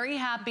active and very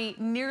happy,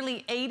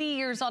 nearly 80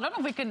 years old. I don't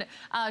know if we can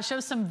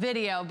show some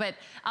video, but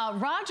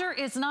Roger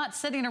is not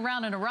sitting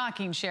around in a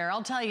rocking chair,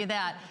 I'll tell you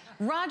that.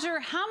 Roger,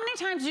 how many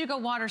times did you go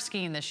water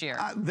skiing this year?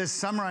 This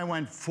summer I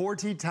went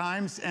 40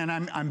 times, and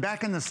I'm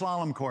back in the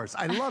slalom course.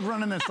 I love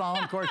running the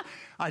slalom course.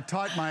 I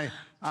taught my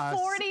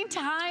 40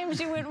 times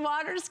you went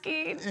water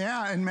skiing?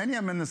 Yeah, and many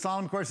of them in the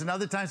slalom course, and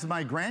other times with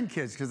my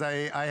grandkids, because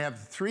I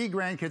have 3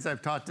 grandkids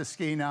I've taught to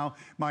ski now.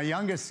 My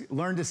youngest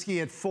learned to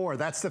ski at 4.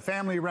 That's the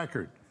family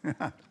record.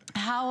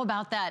 How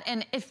about that?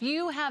 And if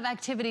you have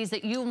activities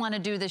that you want to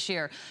do this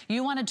year,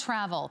 you want to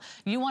travel,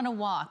 you want to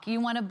walk,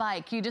 you want to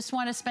bike, you just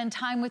want to spend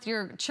time with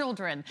your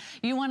children,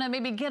 you want to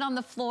maybe get on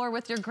the floor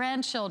with your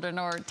grandchildren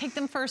or take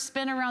them for a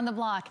spin around the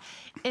block.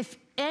 If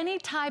any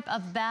type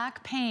of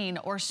back pain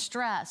or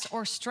stress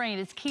or strain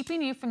is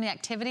keeping you from the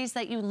activities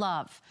that you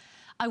love,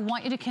 I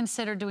want you to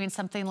consider doing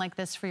something like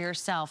this for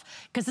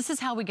yourself, because this is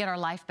how we get our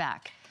life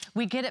back.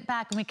 We get it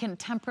back and we can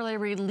temporarily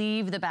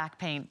relieve the back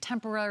pain,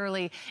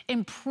 temporarily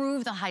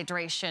improve the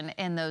hydration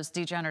in those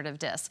degenerative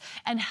discs,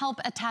 and help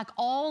attack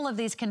all of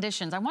these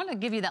conditions. I want to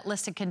give you that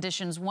list of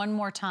conditions one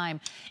more time.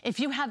 If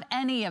you have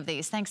any of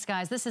these, thanks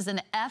guys, this is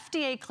an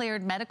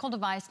FDA-cleared medical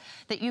device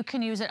that you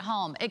can use at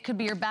home. It could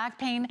be your back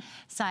pain,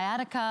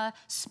 sciatica,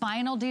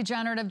 spinal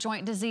degenerative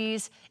joint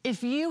disease.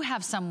 If you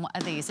have some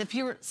of these, if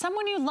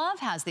someone you love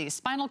has these,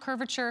 spinal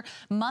curvature,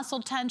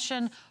 muscle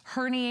tension,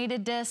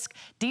 herniated disc,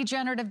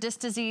 degenerative disc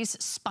disease,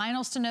 diabetes,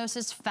 spinal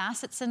stenosis,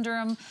 facet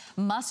syndrome,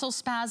 muscle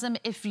spasm.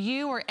 If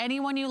you or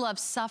anyone you love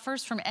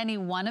suffers from any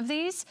one of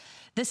these,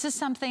 this is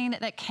something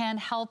that can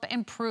help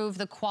improve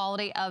the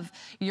quality of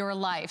your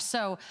life.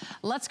 So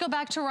let's go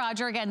back to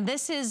Roger again.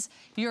 This is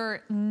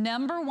your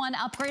 #1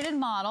 upgraded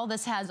model.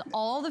 This has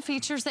all the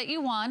features that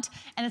you want,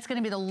 and it's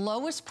gonna be the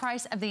lowest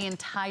price of the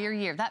entire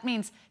year. That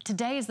means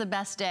today is the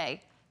best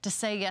day to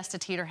say yes to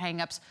Teeter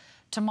Hang-Ups.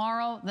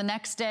 Tomorrow, the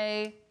next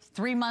day,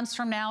 3 months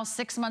from now,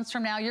 6 months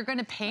from now, you're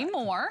gonna pay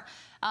more.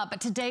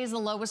 But today is the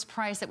lowest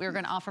price that we're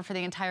going to offer for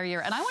the entire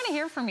year. And I want to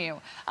hear from you.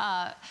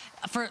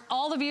 For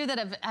all of you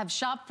that have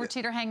shopped for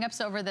Teeter Hang-Ups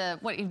over the,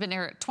 what, you've been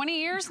here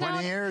 20 years now?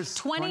 20 years.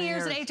 20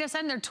 years at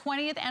HSN. Their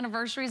 20th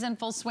anniversary is in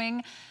full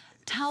swing.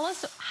 Tell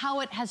us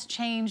how it has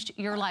changed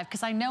your life,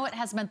 because I know it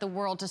has meant the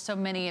world to so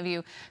many of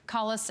you.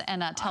 Call us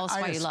and tell us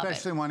why you love it. I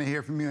especially want to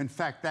hear from you. In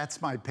fact,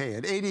 that's my pay.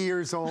 At 80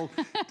 years old,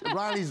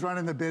 Riley's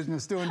running the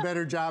business, doing a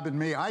better job than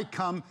me. I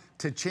come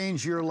to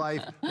change your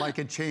life like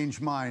it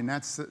changed mine.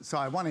 So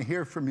I want to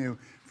hear from you,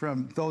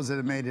 from those that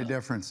have made a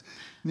difference.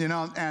 You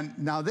know, and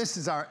now this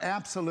is our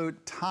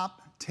absolute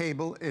top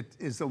table. It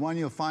is the one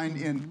you'll find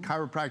in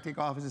chiropractic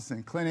offices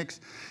and clinics.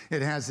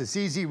 It has this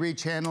easy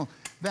reach handle.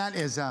 That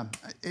is,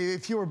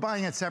 if you were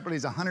buying it separately,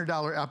 it's a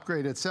 $100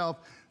 upgrade itself.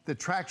 The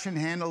traction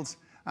handles,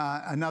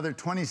 another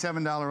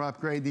 $27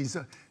 upgrade. These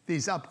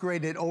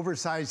upgraded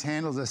oversized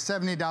handles, a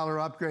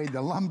 $70 upgrade.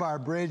 The lumbar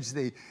bridge,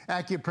 the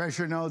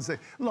acupressure nodes.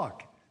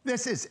 Look,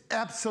 this is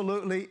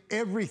absolutely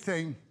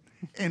everything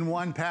in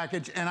one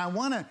package. And I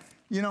want to,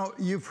 you know,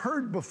 you've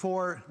heard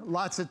before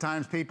lots of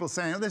times people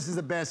saying, oh, this is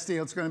the best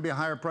deal, it's going to be a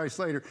higher price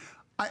later.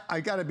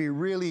 I got to be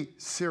really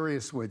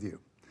serious with you.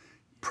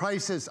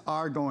 Prices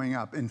are going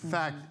up. In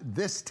fact,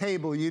 this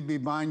table you'd be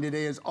buying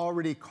today is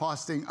already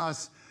costing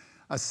us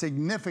a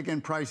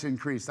significant price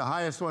increase, the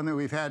highest one that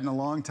we've had in a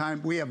long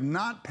time. We have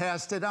not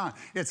passed it on.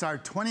 It's our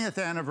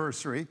 20th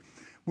anniversary.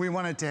 We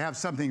wanted to have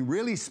something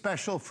really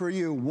special for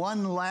you,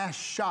 one last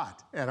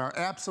shot at our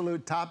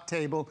absolute top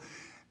table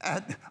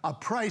at a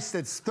price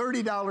that's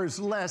 $30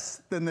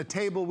 less than the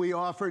table we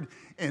offered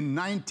in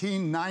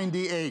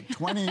 1998,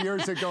 20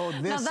 years ago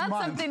this month. Now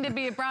that's something to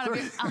be proud of.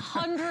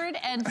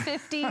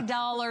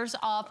 $150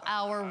 off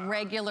our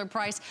regular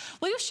price.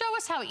 Will you show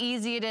us how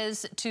easy it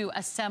is to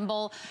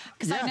assemble?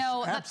 Because yes, I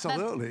know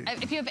absolutely.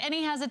 If you have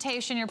any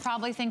hesitation, you're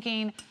probably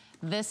thinking,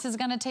 this is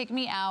going to take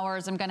me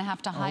hours. I'm going to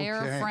have to hire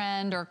a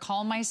friend or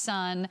call my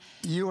son.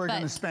 You are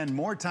going to spend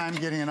more time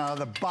getting it out of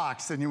the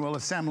box than you will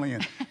assembling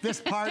it. This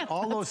part,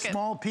 all those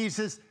small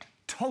pieces,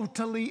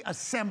 totally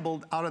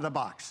assembled out of the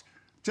box.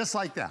 Just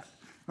like that.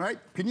 All right?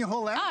 Can you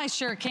hold that? I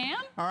sure can.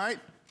 All right.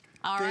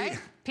 All right.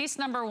 Piece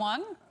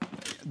 #1.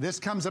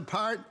 This comes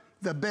apart.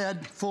 The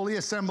bed fully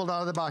assembled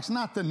out of the box.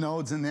 Not the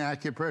nodes and the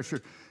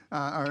acupressure.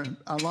 Or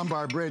a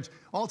lumbar bridge.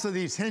 Also,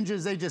 these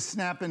hinges, they just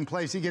snap in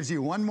place. It gives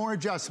you one more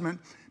adjustment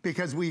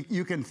because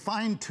you can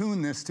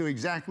fine-tune this to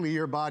exactly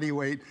your body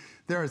weight.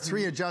 There are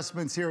 3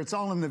 adjustments here. It's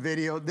all in the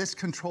video. This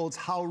controls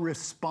how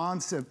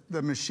responsive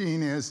the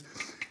machine is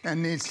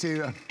and needs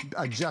to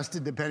adjust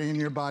it depending on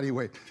your body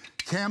weight.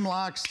 Cam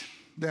locks,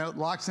 that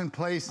locks in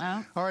place.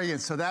 Wow. All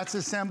right, so that's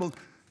assembled.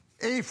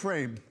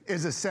 A-frame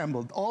is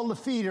assembled. All the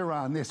feet are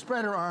on. The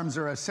spreader arms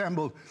are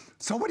assembled.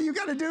 So what do you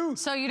got to do?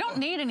 So you don't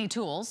need any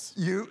tools.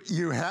 You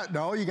got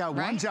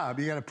one job.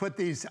 You got to put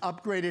these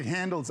upgraded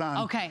handles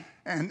on. Okay.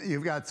 And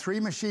you've got 3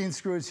 machine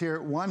screws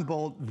here, 1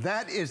 bolt.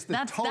 That is the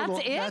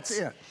total. That's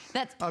it.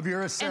 Of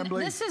your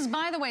assembly. And this is,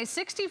 by the way,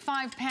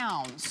 65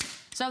 pounds.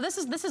 So this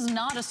is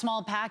not a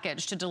small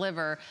package to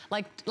deliver.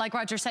 Like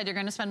Roger said, you're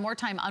going to spend more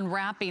time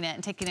unwrapping it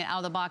and taking it out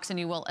of the box than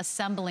you will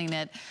assembling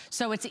it.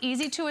 So it's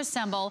easy to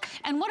assemble.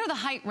 And what are the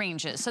height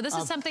ranges? So this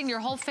is something your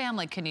whole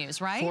family can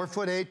use, right?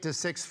 4'8" to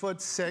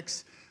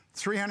 6'6",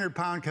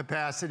 300-pound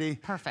capacity.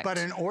 Perfect. But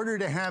in order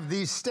to have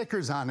these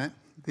stickers on it,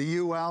 the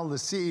UL, the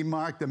CE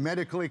mark, the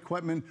medical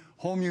equipment,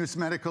 home use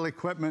medical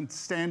equipment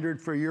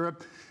standard for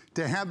Europe,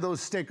 to have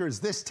those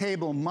stickers, this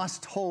table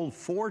must hold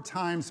 4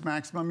 times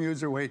maximum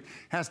user weight,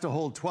 has to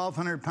hold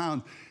 1,200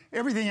 pounds.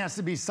 Everything has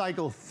to be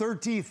cycled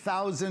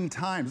 30,000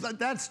 times.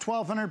 That's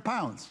 1,200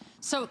 pounds.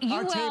 So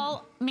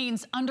UL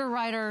means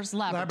Underwriters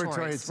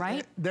Laboratories,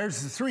 right?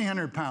 There's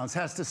 300 pounds,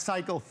 has to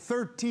cycle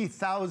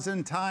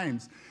 30,000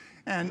 times.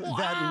 And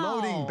that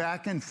loading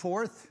back and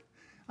forth,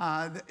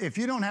 if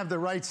you don't have the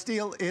right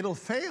steel, it'll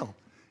fail.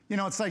 You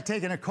know, it's like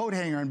taking a coat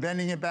hanger and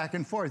bending it back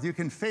and forth. You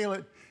can fail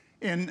it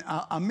in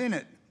a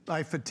minute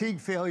by fatigue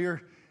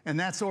failure, and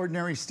that's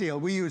ordinary steel.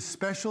 We use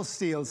special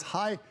steels,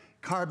 high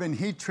carbon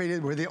heat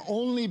treated. We're the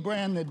only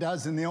brand that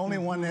does and the only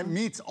one that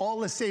meets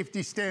all the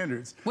safety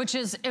standards. Which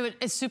is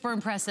it's super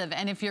impressive.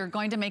 And if you're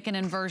going to make an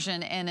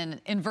investment in an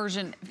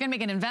inversion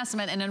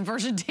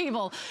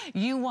table,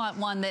 you want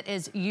one that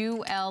is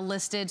UL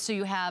listed, so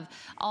you have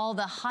all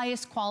the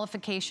highest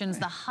qualifications,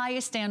 the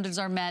highest standards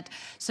are met,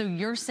 so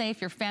you're safe,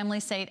 your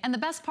family's safe. And the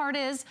best part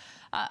is,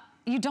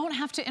 you don't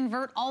have to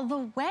invert all the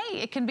way.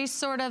 It can be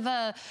sort of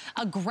a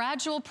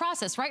gradual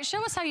process, right?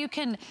 Show us how you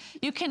can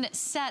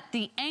set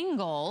the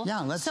angle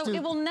so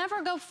it will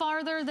never go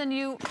farther than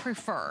you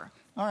prefer.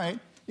 All right.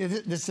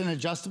 It's an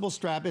adjustable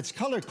strap. It's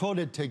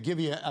color-coded to give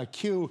you a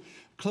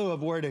clue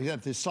of where to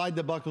have to slide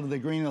the buckle to the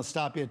green. It'll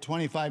stop you at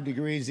 25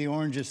 degrees. The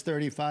orange is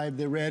 35.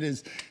 The red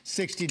is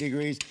 60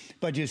 degrees.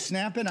 But you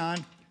snap it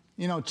on.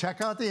 You know,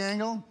 check out the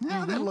angle.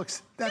 Yeah,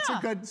 that's a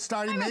good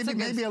starting.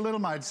 Maybe a little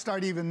might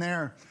start even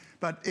there,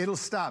 but it'll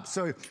stop.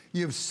 So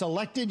you've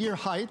selected your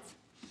height.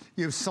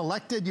 You've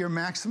selected your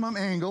maximum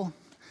angle.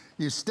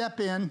 You step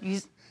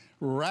in,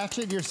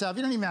 ratchet yourself.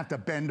 You don't even have to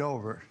bend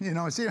over. You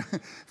know, see,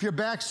 if your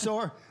back's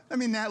sore, I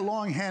mean, that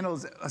long handle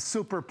is a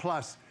super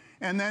plus.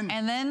 And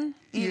then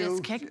you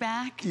just kick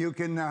back. You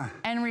can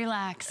and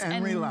relax.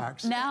 And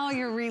relax. Now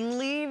you're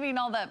relieving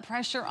all that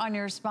pressure on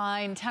your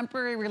spine,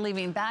 temporarily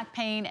relieving back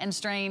pain and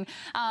strain.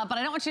 But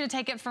I don't want you to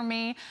take it from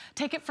me.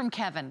 Take it from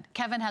Kevin.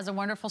 Kevin has a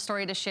wonderful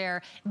story to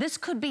share. This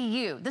could be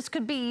you. This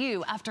could be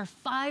you after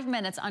 5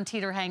 minutes on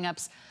Teeter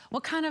Hang-Ups.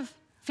 What kind of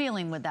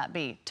feeling would that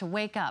be to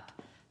wake up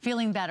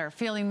feeling better,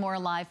 feeling more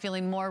alive,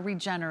 feeling more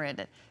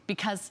regenerated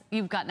because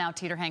you've got now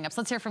Teeter Hang-Ups?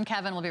 Let's hear from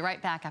Kevin. We'll be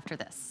right back after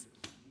this.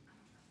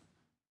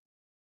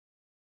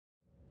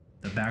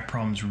 The back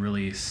problems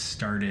really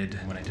started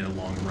when I did a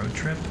long road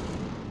trip.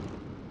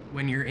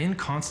 When you're in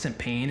constant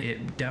pain,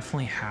 it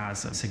definitely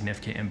has a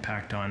significant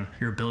impact on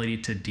your ability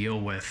to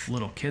deal with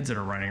little kids that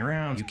are running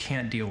around. You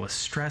can't deal with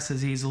stress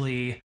as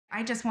easily.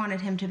 I just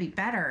wanted him to be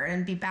better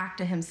and be back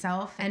to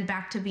himself and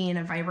back to being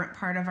a vibrant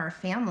part of our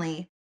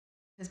family.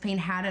 His pain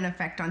had an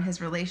effect on his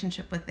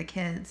relationship with the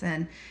kids,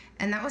 and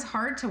that was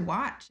hard to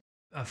watch.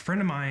 A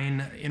friend of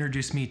mine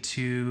introduced me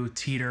to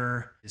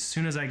Teeter. As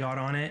soon as I got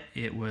on it,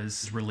 it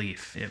was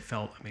relief. It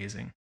felt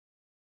amazing.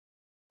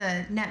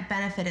 The net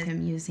benefit of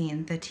him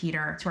using the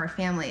Teeter to our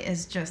family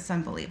is just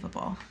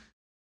unbelievable.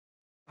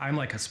 I'm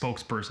like a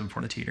spokesperson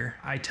for the Teeter.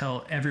 I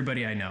tell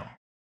everybody I know.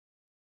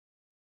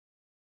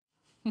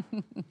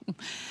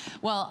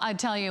 Well, I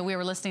tell you, we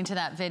were listening to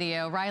that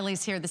video.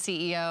 Rylie's here, the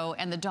CEO,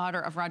 and the daughter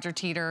of Roger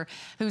Teeter,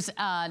 who's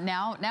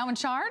now in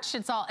charge.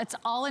 It's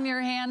all in your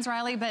hands,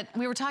 Rylie. But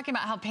we were talking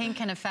about how pain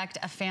can affect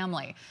a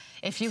family.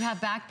 If you have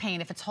back pain,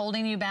 if it's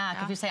holding you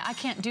back, if you say, I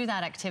can't do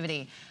that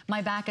activity,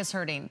 my back is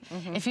hurting.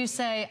 If you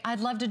say, I'd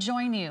love to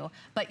join you,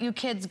 but you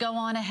kids go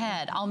on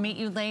ahead, I'll meet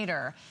you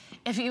later.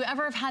 If you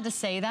ever have had to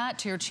say that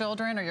to your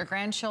children or your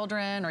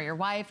grandchildren or your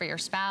wife or your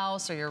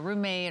spouse or your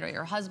roommate or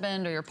your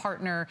husband or your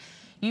partner,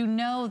 you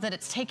know that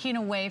it's taking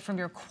away from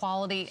your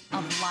quality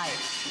of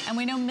life. And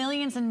we know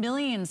millions and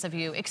millions of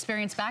you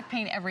experience back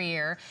pain every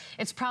year.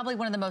 It's probably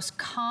one of the most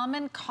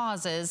common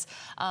causes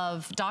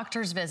of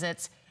doctor's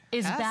visits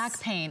is back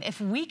pain.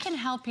 If we can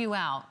help you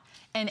out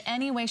in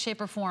any way, shape,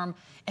 or form,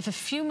 if a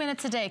few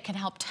minutes a day can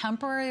help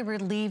temporarily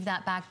relieve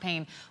that back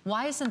pain,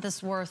 why isn't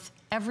this worth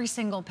every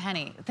single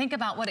penny? Think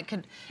about what it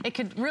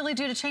could really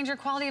do to change your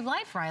quality of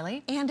life,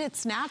 Rylie. And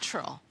it's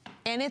natural.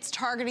 And it's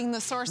targeting the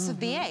source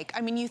of the ache.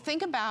 I mean, you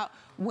think about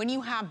when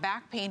you have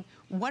back pain,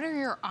 what are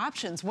your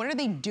options? What are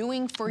they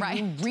doing for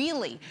you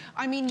really?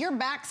 I mean, your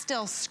back's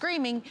still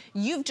screaming.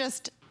 You've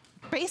just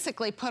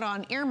basically put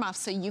on earmuffs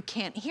so you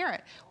can't hear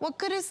it. What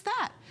good is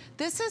that?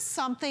 This is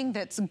something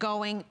that's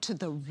going to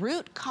the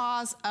root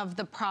cause of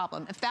the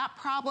problem. If that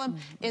problem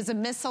is a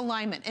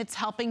misalignment, it's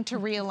helping to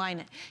realign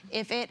it.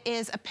 If it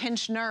is a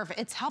pinched nerve,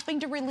 it's helping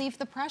to relieve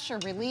the pressure,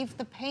 relieve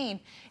the pain.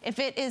 If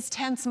it is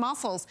tense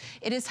muscles,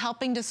 it is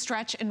helping to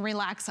stretch and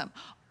relax them.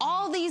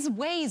 All these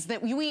ways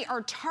that we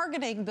are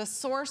targeting the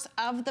source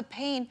of the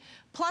pain,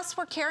 plus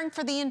we're caring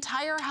for the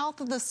entire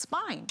health of the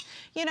spine.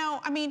 You know,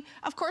 I mean,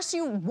 of course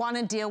you want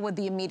to deal with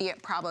the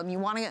immediate problem. You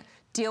want to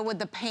deal with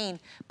the pain,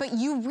 but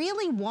you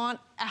really want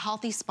a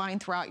healthy spine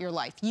throughout your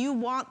life. You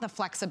want the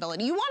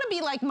flexibility. You want to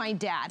be like my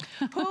dad,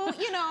 who,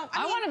 you know,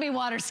 I want to be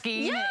water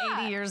skiing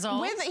at 80 years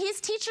old. He's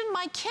teaching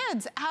my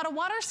kids how to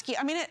water ski.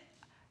 I mean,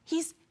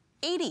 he's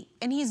 80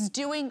 and he's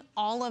doing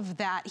all of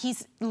that.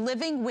 He's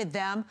living with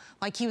them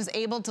like he was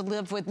able to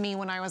live with me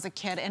when I was a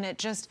kid, and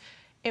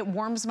it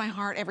warms my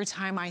heart every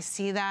time I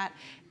see that.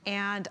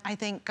 And I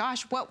think,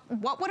 gosh, what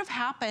would have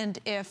happened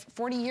if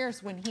 40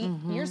 years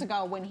years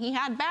ago when he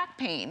had back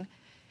pain,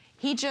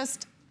 he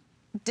just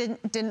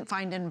didn't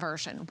find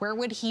inversion? Where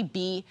would he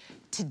be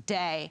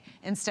today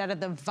instead of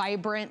the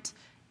vibrant,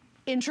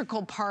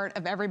 integral part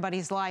of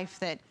everybody's life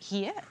that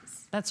he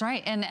is? That's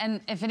right.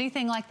 And if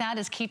anything like that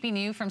is keeping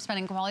you from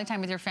spending quality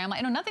time with your family,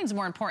 I know nothing's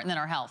more important than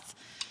our health.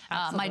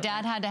 My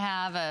dad had to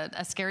have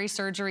a scary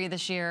surgery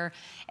this year,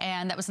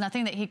 and that was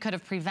nothing that he could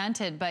have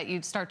prevented, but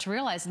you'd start to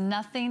realize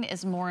nothing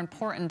is more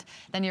important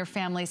than your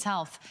family's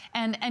health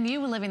and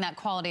you living that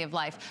quality of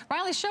life.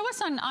 Rylie, show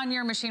us on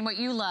your machine what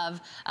you love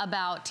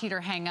about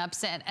Teeter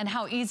Hang-Ups and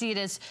how easy it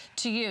is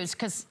to use,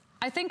 because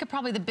I think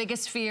probably the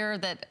biggest fear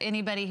that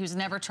anybody who's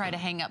never tried a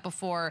hang-up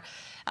before,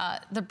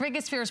 the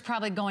biggest fear is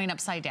probably going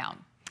upside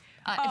down.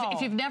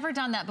 If you've never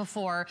done that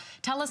before,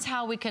 tell us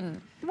how we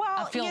can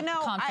feel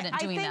confident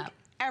doing that.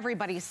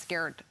 Everybody's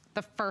scared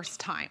the first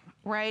time,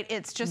 right?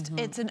 It's just,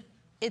 it's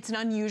an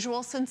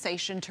unusual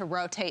sensation to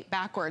rotate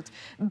backwards,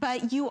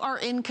 but you are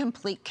in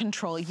complete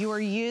control. You are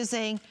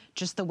using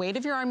just the weight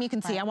of your arm. You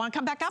can see, I want to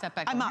come back up,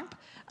 I'm up.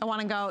 I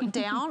want to go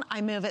down,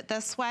 I move it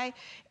this way.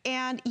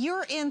 And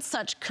you're in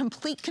such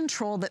complete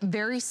control that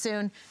very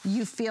soon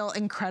you feel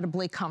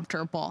incredibly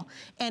comfortable.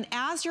 And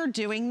as you're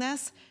doing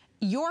this,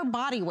 your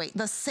body weight,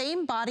 the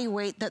same body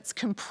weight that's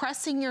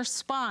compressing your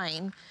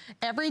spine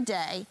every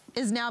day,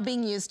 is now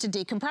being used to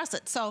decompress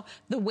it. So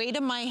the weight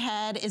of my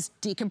head is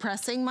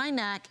decompressing my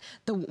neck.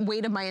 The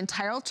weight of my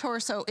entire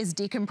torso is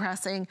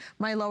decompressing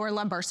my lower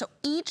lumbar. So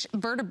each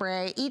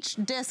vertebrae, each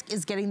disc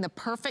is getting the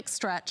perfect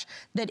stretch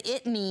that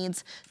it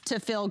needs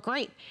to feel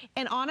great.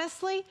 And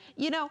honestly,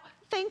 you know,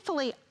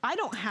 thankfully, I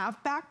don't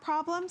have back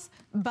problems,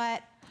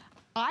 but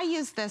I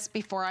use this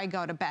before I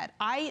go to bed.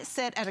 I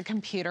sit at a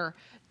computer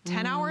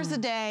 10 hours a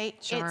day.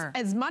 Sure.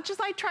 It's, as much as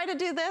I try to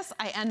do this,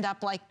 I end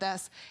up like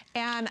this.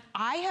 And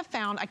I have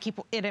found, I keep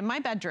it in my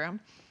bedroom,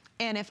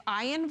 and if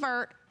I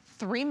invert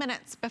 3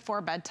 minutes before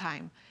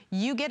bedtime,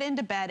 you get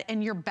into bed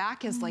and your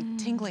back is like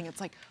tingling. It's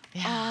like,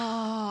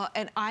 oh,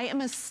 and I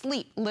am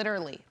asleep,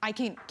 literally. I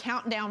can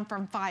count down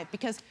from 5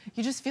 because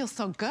you just feel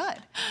so good.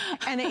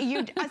 And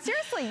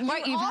seriously, you've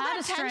all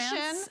had that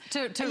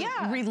a tension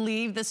to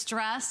relieve the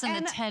stress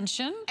and the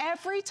tension.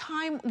 Every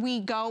time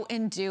we go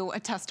and do a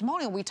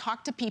testimonial, we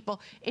talk to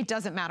people, it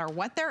doesn't matter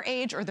what their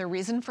age or their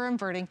reason for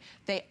inverting,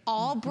 they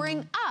all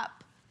bring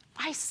up,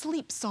 I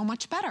sleep so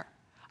much better.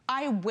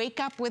 I wake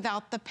up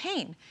without the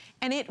pain.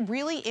 And it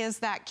really is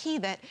that key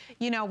that,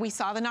 you know, we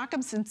saw the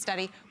Knockamson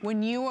study,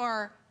 when you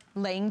are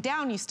laying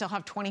down, you still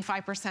have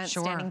 25%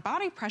 standing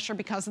body pressure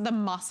because of the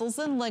muscles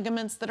and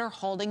ligaments that are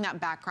holding that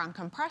background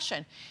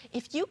compression.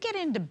 If you get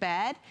into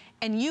bed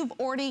and you've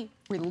already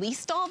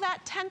released all that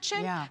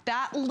tension,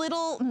 that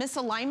little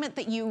misalignment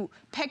that you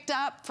picked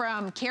up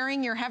from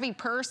carrying your heavy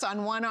purse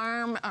on one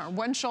arm or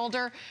one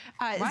shoulder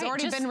has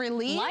already been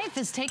relieved. Life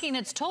is taking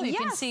its toll. You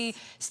can see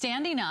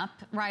standing up,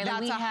 Rylie,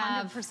 that's we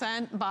have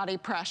 100% body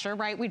pressure,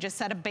 right? We just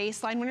set a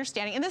baseline when you're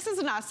standing. And this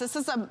isn't us, this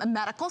is a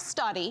medical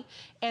study.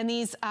 And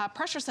these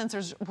pressure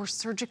sensors were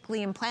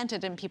surgically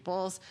implanted in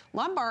people's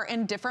lumbar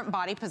in different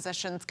body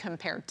positions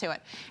compared to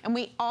it. And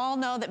we all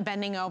know that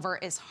bending over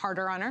is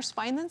harder on our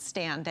spine than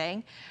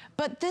standing.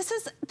 But this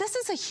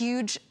is a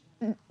huge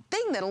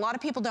thing that a lot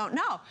of people don't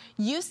know.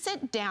 You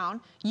sit down,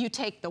 you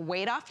take the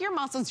weight off your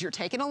muscles, you're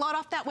taking a lot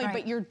off that weight,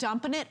 but you're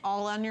dumping it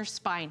all on your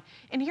spine.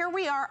 And here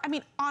we are, I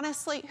mean,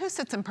 honestly, who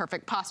sits in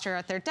perfect posture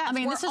at their desk? I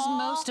mean, this is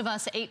most of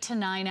us 8 to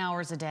 9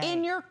 hours a day.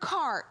 In your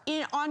car,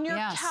 on your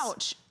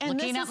couch. And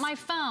looking at my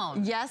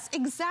phone. Yes,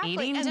 exactly.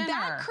 Eating and dinner.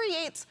 that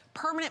creates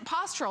permanent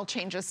postural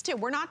changes too.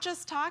 We're not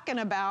just talking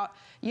about,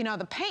 you know,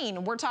 the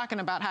pain, we're talking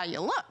about how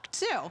you look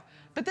too.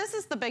 But this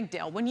is the big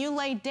deal. When you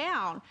lay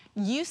down,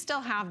 you still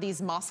have these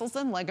muscles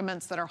and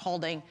ligaments that are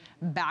holding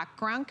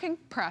background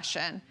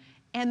compression.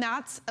 And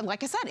that's,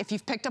 like I said, if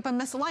you've picked up a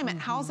misalignment,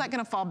 how is that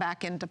gonna fall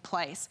back into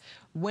place?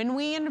 When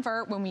we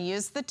invert, when we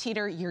use the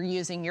teeter, you're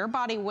using your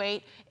body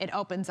weight. It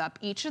opens up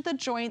each of the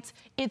joints.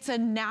 It's a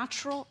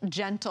natural,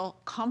 gentle,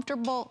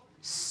 comfortable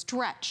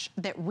stretch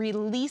that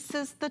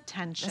releases the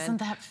tension. Isn't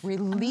that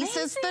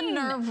releases amazing?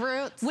 The nerve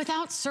roots.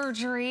 Without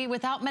surgery,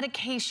 without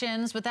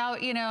medications,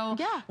 without, you know,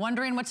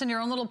 wondering what's in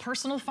your own little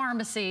personal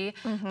pharmacy.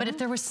 But if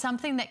there was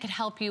something that could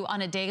help you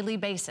on a daily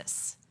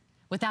basis,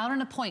 without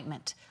an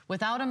appointment,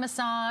 without a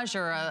massage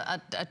or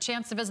a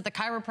chance to visit the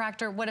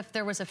chiropractor, what if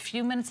there was a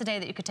few minutes a day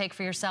that you could take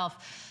for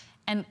yourself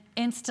and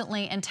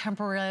instantly and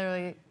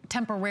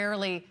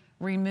temporarily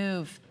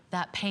remove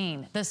that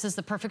pain? This is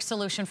the perfect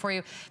solution for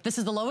you. This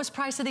is the lowest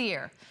price of the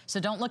year. So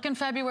don't look in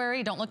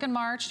February, don't look in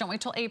March, don't wait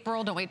till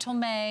April, don't wait till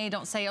May,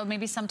 don't say, oh,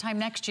 maybe sometime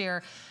next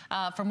year.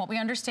 From what we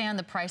understand,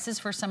 the prices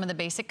for some of the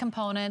basic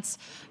components,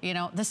 you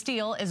know, the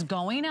steel is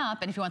going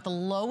up. And if you want the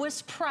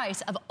lowest price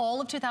of all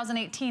of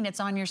 2018, it's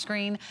on your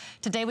screen.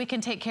 Today we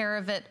can take care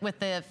of it with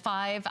the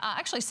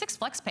 6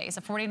 flex pays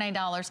of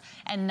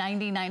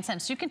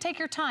 $49.99. So you can take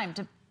your time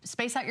to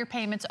space out your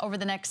payments over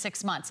the next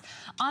 6 months.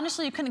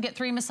 Honestly, you couldn't get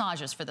 3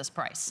 massages for this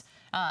price.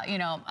 You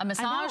know, a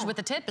massage with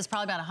a tip is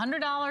probably about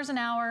 $100 an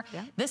hour.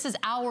 This is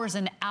hours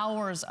and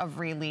hours of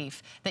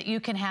relief that you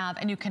can have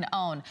and you can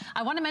own.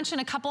 I want to mention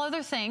a couple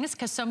other things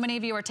because so many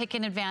of you are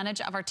taking advantage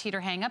of our teeter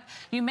hang-up.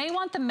 You may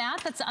want the mat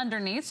that's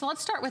underneath, so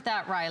let's start with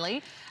that,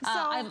 Rylie.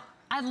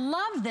 I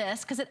love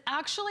this because it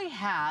actually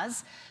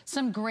has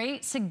some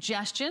great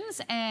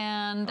suggestions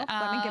and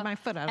let me get my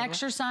foot out of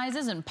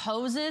exercises and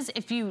poses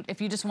if you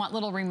just want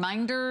little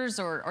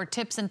reminders or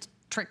tips and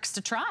tricks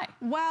to try.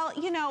 Well,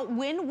 you know,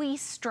 when we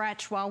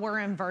stretch while we're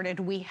inverted,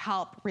 we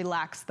help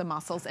relax the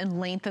muscles and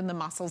lengthen the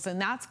muscles, and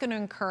that's going to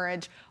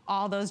encourage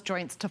all those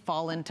joints to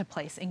fall into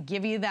place and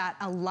give you that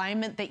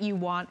alignment that you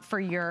want for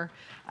your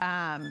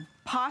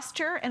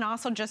posture and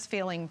also just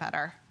feeling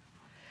better.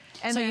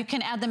 And so you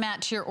can add the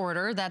mat to your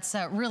order. That's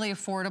really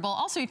affordable.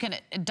 Also, you can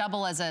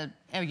double as a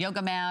yoga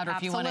mat, or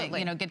if you want to,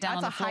 you know, get down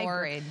on the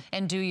floor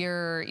and do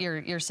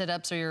your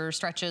sit-ups or your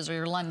stretches or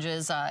your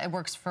lunges. It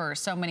works for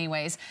so many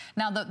ways.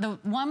 Now, the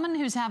woman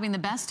who's having the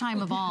best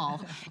time of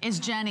all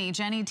is Jenny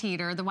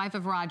Teeter, the wife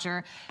of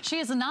Roger. She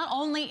is not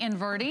only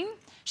inverting,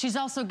 she's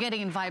also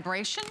getting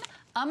vibration,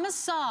 a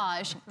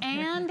massage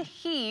and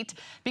heat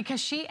because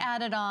she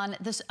added on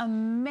this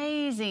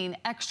amazing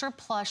extra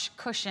plush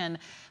cushion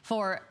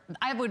for,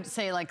 I would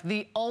say, like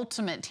the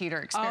ultimate Teeter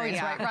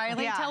experience, right,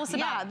 Rylie? Yeah. Tell us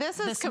about this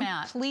is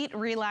complete mat.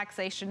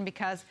 relaxation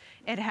because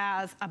it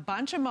has a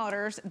bunch of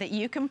motors that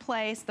you can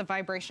place the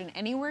vibration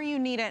anywhere you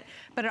need it,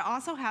 but it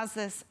also has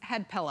this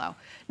head pillow.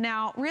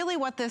 Now, really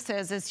what this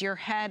is your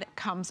head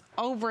comes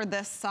over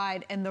this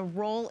side and the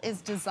roll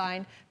is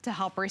designed to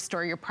help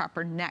restore your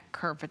proper neck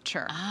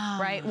curvature,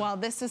 right? While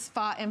this is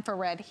spa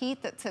infrared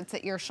heat that sits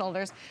at your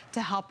shoulders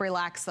to help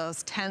relax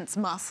those tense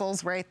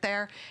muscles right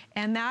there.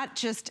 And that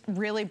just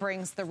really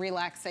brings the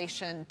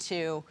relaxation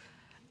to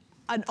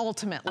an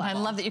ultimate level.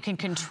 I love that you can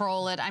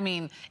control it. I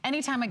mean,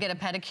 anytime I get a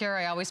pedicure,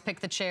 I always pick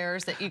the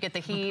chairs that you get the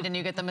heat and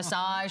you get the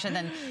massage, and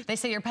then they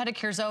say your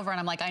pedicure's over, and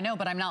I'm like, I know,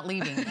 but I'm not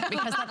leaving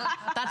because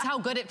that's how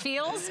good it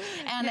feels,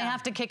 and they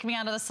have to kick me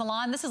out of the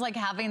salon. This is like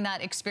having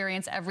that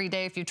experience every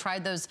day. If you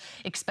tried those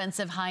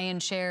expensive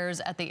high-end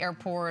chairs at the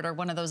airport or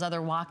one of those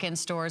other walk-in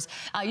stores,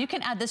 you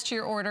can add this to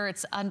your order.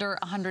 It's under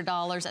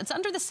 $100. It's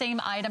under the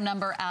same item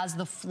number as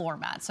the floor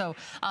mat. So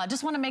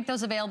just want to make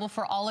those available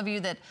for all of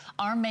you that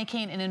are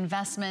making an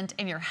investment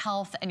in your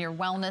health and your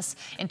wellness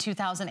in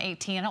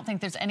 2018. I don't think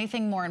there's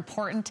anything more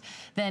important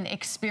than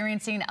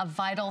experiencing a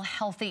vital,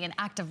 healthy, and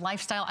active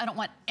lifestyle. I don't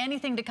want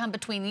anything to come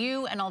between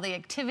you and all the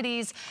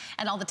activities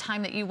and all the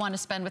time that you want to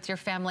spend with your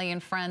family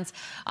and friends.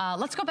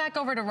 Let's go back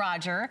over to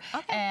Roger,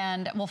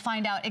 and we'll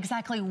find out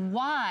exactly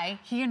why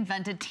he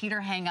invented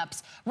Teeter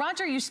hang-ups.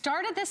 Roger, you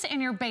started this in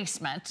your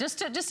basement. Just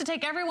to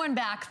take everyone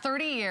back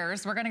 30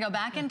 years, we're going to go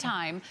back in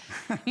time.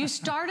 You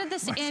started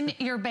this in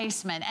your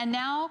basement, and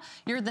now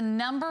you're the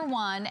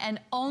 #1 and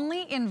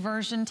only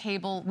inversion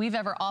table we've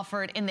ever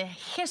offered in the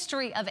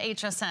history of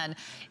HSN.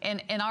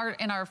 In our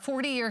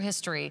 40-year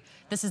history,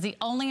 this is the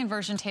only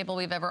inversion table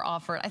we've ever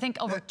offered. I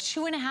think over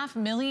 2.5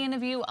 million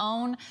of you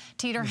own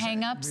Teeter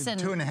hang-ups.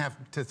 And 2.5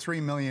 to 3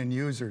 million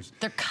users.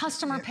 They're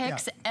customer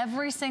picks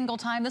every single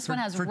time. This one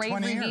has rave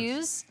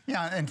reviews.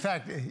 Yeah, in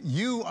fact,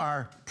 you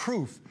are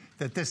proof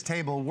that this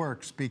table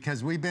works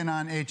because we've been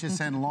on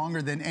HSN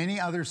longer than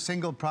any other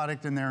single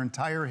product in their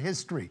entire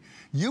history.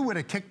 You would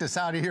have kicked us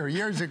out of here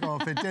years ago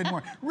if it didn't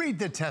work. Read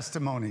the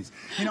testimonies.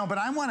 You know, but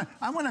I want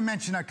to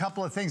mention a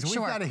couple of things. We've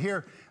got to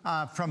hear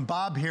from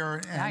Bob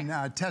here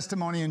and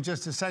testimony in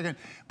just a second.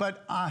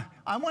 But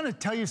I want to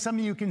tell you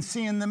something you can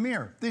see in the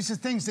mirror. These are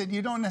things that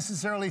you don't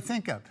necessarily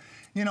think of.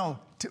 You know,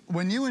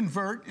 when you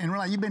invert and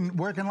realize you've been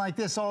working like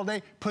this all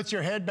day, puts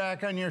your head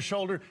back on your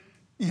shoulder,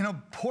 you know,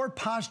 poor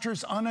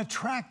posture's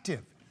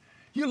unattractive.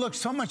 You look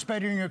so much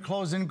better in your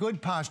clothes in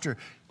good posture.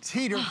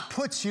 Teeter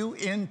puts you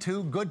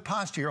into good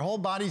posture. Your whole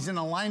body's in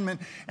alignment.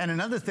 And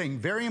another thing,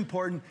 very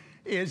important,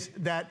 is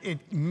that it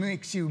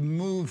makes you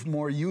move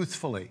more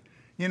youthfully.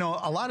 You know,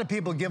 a lot of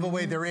people give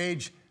away their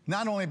age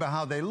not only by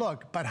how they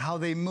look, but how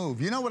they move.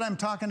 You know what I'm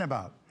talking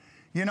about?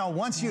 You know,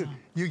 once you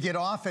get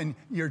off and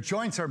your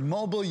joints are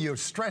mobile, you're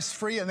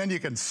stress-free, and then you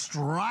can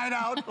stride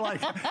out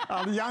like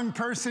a young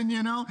person,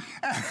 you know?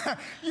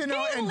 You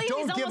know, and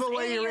don't give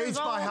away your age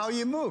by how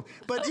you move.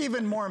 But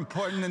even more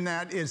important than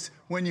that is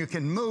when you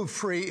can move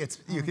free,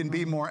 you can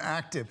be more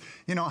active.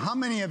 You know, how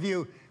many of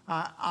you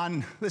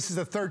this is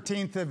the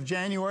 13th of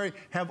January,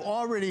 have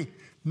already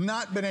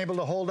not been able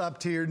to hold up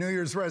to your New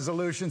Year's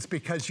resolutions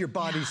because your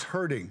body's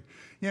hurting?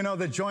 You know,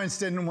 the joints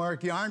didn't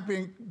work. You aren't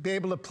being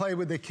able to play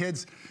with the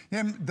kids,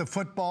 the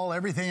football,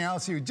 everything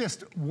else. You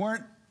just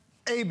weren't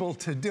able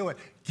to do it.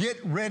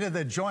 Get rid of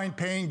the joint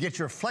pain, get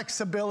your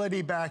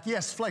flexibility back.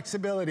 Yes,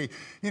 flexibility.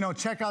 You know,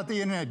 check out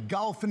the internet,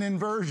 golf and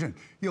inversion.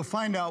 You'll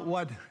find out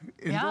what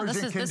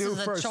inversion can do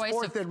for a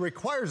sport that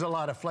requires a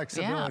lot of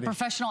flexibility. Yeah,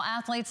 professional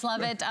athletes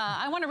love it.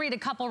 I want to read a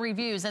couple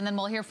reviews and then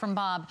we'll hear from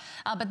Bob.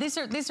 But these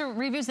are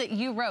reviews that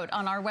you wrote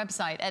on our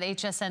website at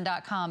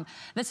hsn.com.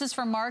 This is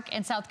from Mark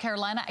in South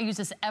Carolina. I use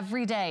this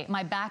every day.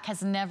 My back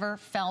has never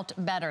felt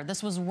better.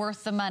 This was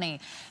worth the money.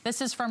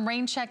 This is from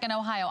Raincheck in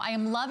Ohio. I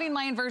am loving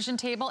my inversion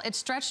table. It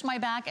stretched my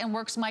back and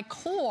works my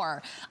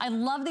core. I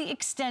love the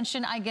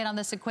extension I get on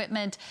this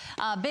equipment.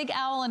 Big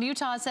Owl in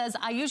Utah says,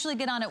 I usually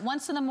get on it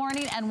once in the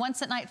morning and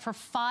once at night for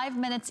 5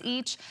 minutes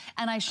each,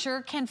 and I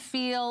sure can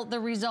feel the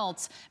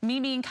results.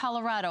 Mimi in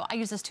Colorado, I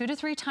use this 2 to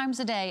 3 times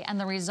a day, and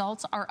the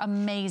results are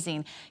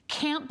amazing.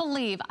 Can't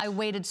believe I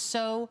waited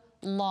so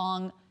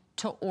long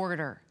to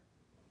order.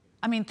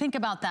 I mean, think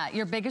about that.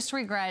 Your biggest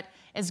regret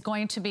is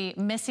going to be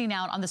missing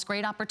out on this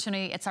great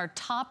opportunity. It's our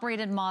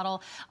top-rated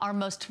model, our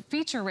most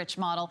feature-rich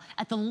model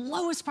at the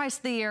lowest price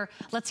of the year.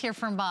 Let's hear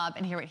from Bob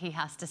and hear what he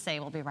has to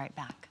say. We'll be right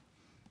back.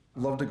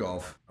 Love to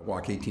golf. I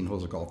walk 18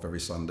 holes of golf every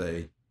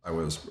Sunday. I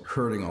was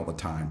hurting all the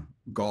time.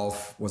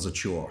 Golf was a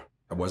chore.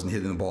 I wasn't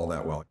hitting the ball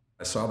that well.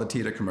 I saw the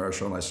Teeter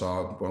commercial and I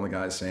saw one of the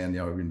guys saying, you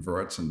know, he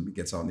inverts and he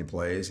gets out and he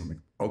plays. I'm like,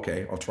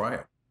 okay, I'll try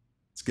it.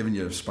 It's giving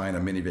your spine a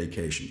mini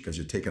vacation because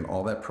you're taking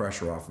all that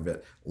pressure off of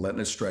it,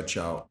 letting it stretch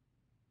out.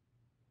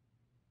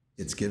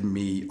 It's given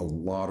me a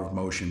lot of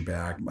motion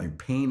back. My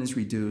pain is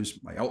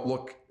reduced. My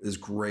outlook is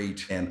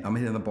great. And I'm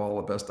hitting the ball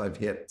the best I've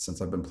hit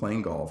since I've been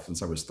playing golf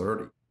since I was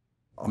 30.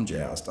 I'm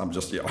jazzed. I'm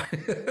just, yeah.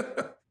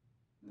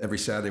 Every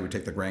Saturday, we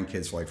take the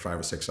grandkids for like 5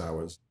 or 6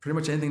 hours. Pretty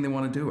much anything they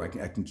want to do, I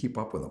can keep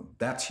up with them.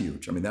 That's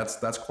huge. I mean,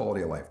 that's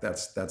quality of life.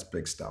 That's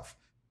big stuff.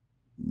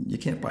 You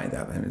can't buy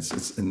that, and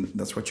and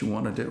that's what you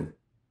want to do.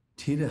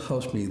 Teeter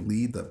helps me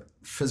lead the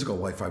physical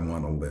life I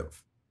want to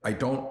live. I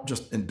don't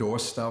just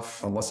endorse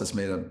stuff unless it's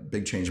made a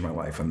big change in my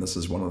life, and this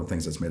is one of the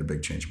things that's made a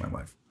big change in my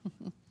life.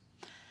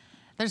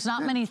 There's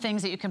not many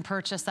things that you can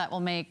purchase that will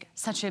make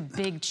such a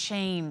big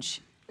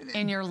change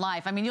in your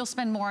life. I mean, you'll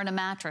spend more on a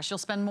mattress, you'll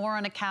spend more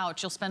on a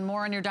couch, you'll spend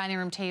more on your dining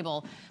room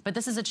table, but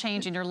this is a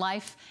change in your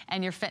life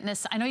and your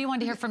fitness. I know you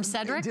wanted to hear from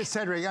Cedric.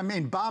 Cedric, I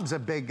mean, Bob's a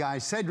big guy,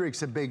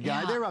 Cedric's a big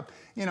guy. Yeah. They're up,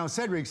 you know,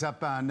 Cedric's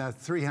up on the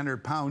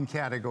 300-pound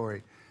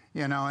category,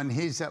 you know, and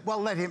he's, well,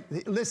 let him,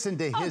 listen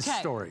to his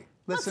story.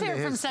 Listen Let's hear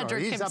to from his Cedric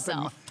story. He's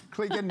himself.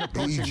 Up in,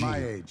 approaching my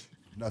age.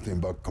 Nothing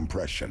but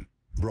compression,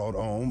 brought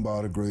on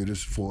by the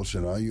greatest force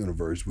in our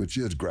universe, which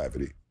is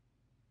gravity.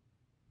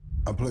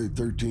 I played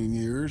 13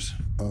 years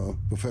of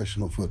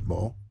professional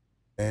football,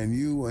 and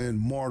you in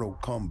mortal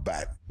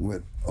combat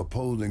with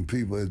opposing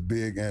people as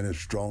big and as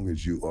strong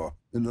as you are.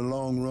 In the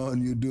long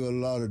run, you do a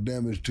lot of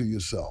damage to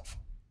yourself.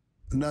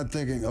 Not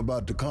thinking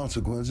about the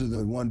consequences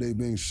of one day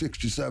being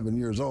 67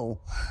 years old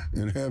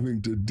and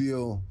having to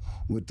deal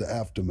with the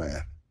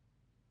aftermath.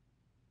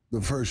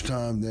 The first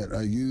time that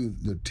I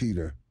used the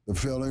Teeter, the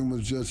feeling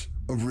was just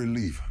of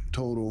relief,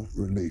 total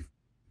relief.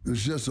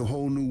 It's just a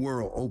whole new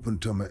world open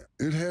to me.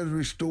 It has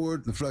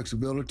restored the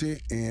flexibility,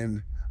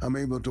 and I'm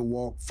able to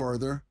walk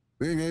further.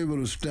 Being able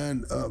to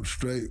stand up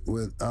straight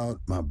without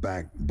my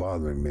back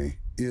bothering me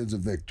is a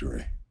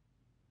victory.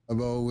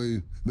 I've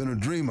always been a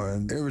dreamer,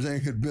 and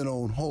everything had been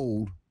on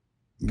hold.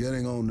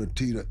 Getting on the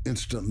Teeter,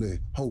 instantly,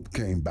 hope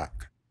came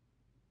back.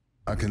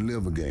 I can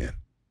live again.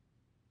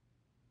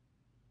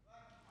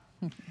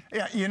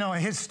 Yeah, you know,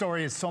 his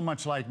story is so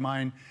much like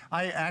mine.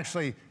 I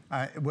actually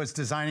was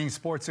designing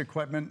sports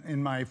equipment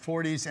in my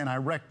 40s, and I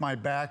wrecked my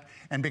back.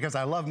 And because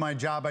I love my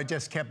job, I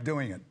just kept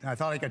doing it. I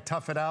thought I could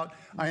tough it out.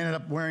 I ended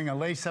up wearing a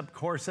lace-up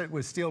corset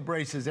with steel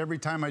braces every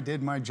time I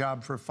did my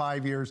job for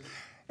 5 years.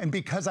 And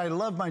because I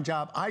love my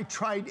job, I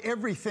tried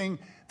everything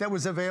that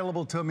was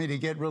available to me to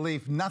get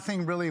relief.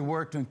 Nothing really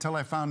worked until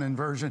I found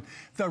inversion.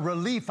 The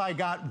relief I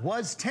got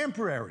was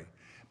temporary,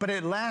 but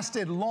it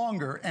lasted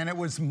longer, and it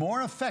was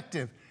more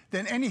effective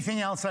than anything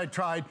else I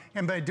tried.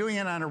 And by doing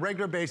it on a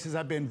regular basis,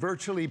 I've been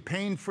virtually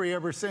pain-free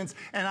ever since.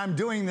 And I'm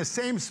doing the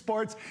same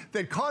sports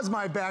that caused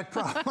my back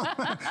problem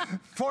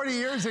 40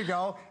 years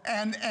ago,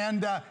 and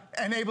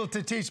able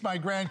to teach my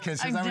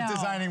grandkids, because I was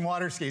designing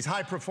water skis,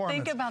 high performance.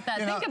 Think about that.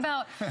 Think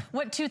about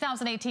what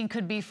 2018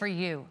 could be for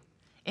you.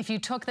 If you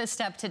took this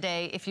step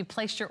today, if you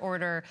placed your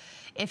order,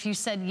 if you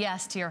said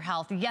yes to your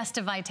health, yes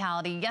to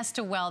vitality, yes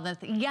to wellness,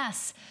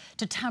 yes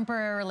to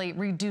temporarily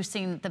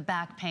reducing the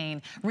back pain,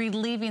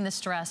 relieving the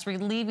stress,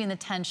 relieving the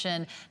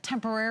tension,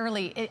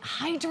 temporarily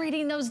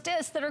hydrating those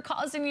discs that are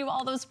causing you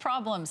all those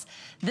problems.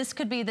 This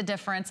could be the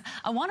difference.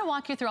 I want to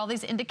walk you through all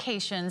these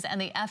indications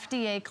and the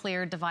FDA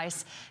cleared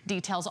device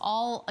details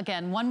all,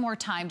 again, one more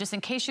time, just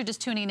in case you're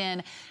just tuning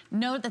in.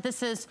 Note that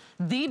this is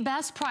the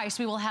best price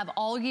we will have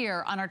all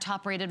year on our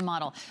top rated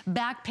model.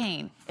 Back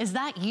pain, is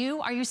that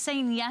you? Are you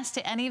saying yes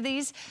to any of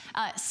these?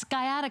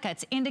 Sciatica,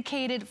 it's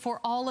indicated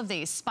for all of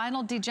these.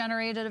 Spinal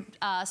degenerative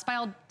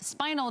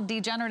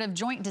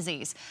joint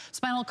disease,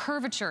 spinal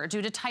curvature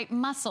due to tight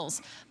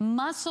muscles,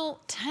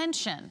 muscle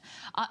tension.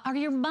 Are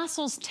your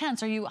muscles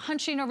tense? Are you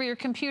hunching over your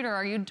computer?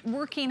 Are you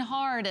working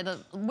hard at a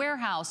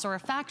warehouse or a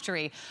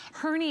factory?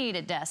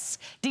 Herniated discs,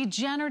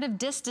 degenerative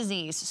disc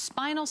disease,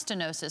 spinal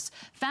stenosis,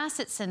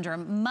 facet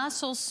syndrome,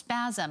 muscle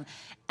spasm.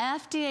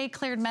 FDA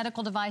cleared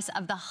medical device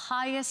of the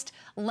highest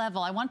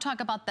level. I want to talk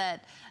about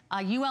that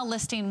UL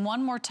listing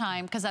one more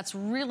time, because that's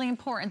really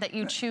important that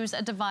you choose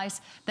a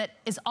device that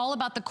is all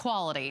about the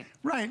quality.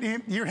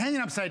 Right, you're hanging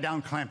upside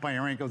down, clamped by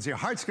your ankles. Your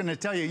heart's gonna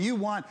tell you, you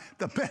want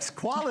the best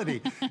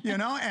quality, you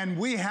know, and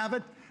we have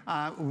it.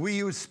 We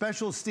use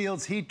special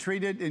steels, heat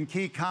treated in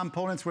key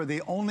components. We're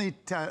the only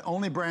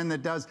brand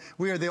that does.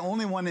 We are the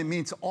only one that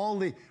meets all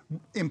the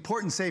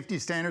important safety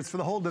standards for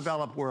the whole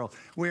developed world.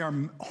 We are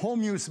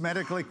home use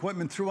medical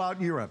equipment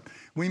throughout Europe.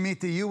 We meet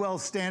the UL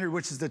standard,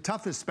 which is the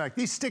toughest spec.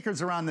 These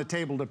stickers are on the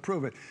table to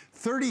prove it.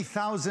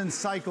 30,000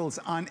 cycles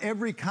on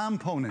every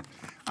component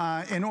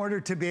in order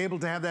to be able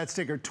to have that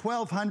sticker.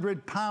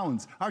 1,200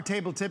 pounds. Our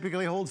table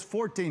typically holds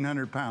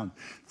 1,400 pounds.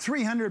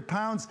 300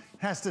 pounds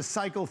has to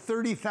cycle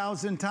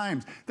 30,000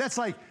 times. That's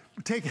like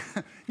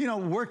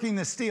working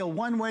the steel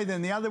one way,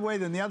 then the other way,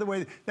 then the other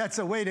way. That's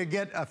a way to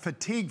get a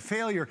fatigue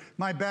failure.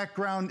 My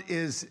background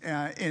is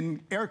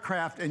in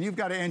aircraft, and you've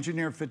got to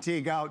engineer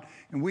fatigue out,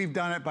 and we've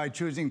done it by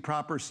choosing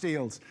proper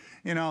steels.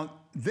 You know,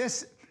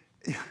 this,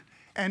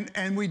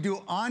 and we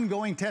do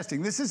ongoing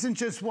testing. This isn't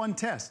just one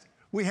test.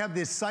 We have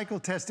this cycle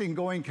testing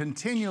going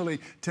continually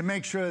to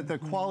make sure that the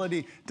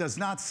quality does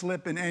not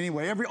slip in any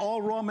way.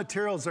 All raw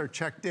materials are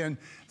checked in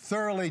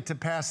thoroughly to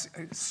pass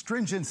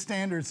stringent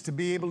standards to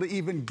be able to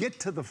even get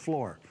to the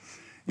floor.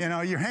 You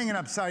know, you're hanging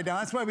upside down.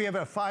 That's why we have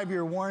a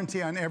 5-year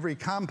warranty on every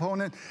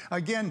component.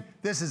 Again,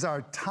 this is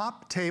our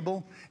top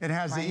table. It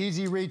has the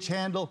easy reach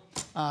handle.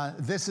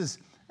 This is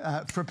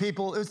for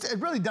people, it's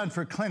really done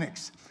for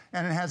clinics.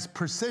 And it has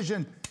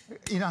precision,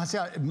 you know,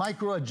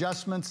 micro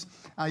adjustments.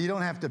 You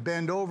don't have to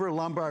bend over,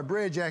 lumbar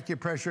bridge,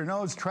 acupressure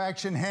nose,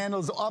 traction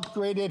handles,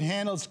 upgraded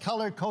handles,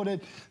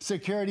 color-coded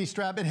security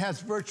strap. It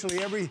has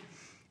virtually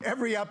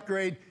every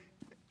upgrade.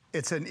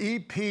 It's an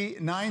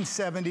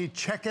EP970.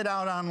 Check it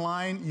out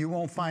online. You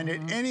won't find it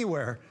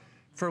anywhere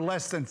for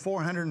less than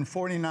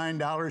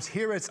 $449.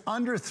 Here it's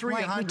under $300.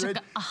 Right, we took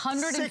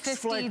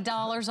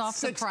 $150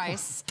 off the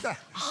price.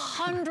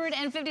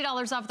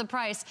 $150 off the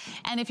price.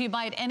 And if you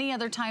buy it any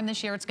other time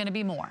this year, it's going to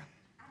be more.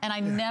 And I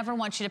never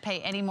want you to pay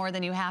any more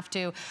than you have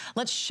to.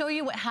 Let's show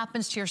you what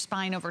happens to your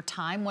spine over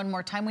time. One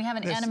more time. We have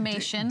an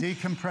animation.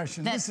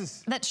 Decompression.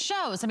 That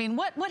shows. I mean,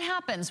 what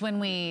happens when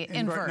we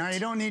invert? Now,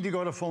 you don't need to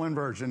go to full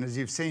inversion, as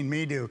you've seen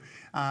me do.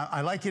 I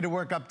like you to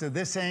work up to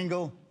this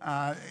angle.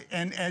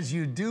 And as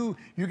you do,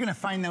 you're going to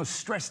find those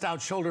stressed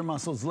out shoulder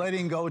muscles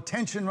letting go,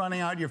 tension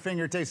running out your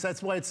fingertips.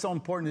 That's why it's so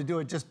important to do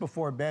it just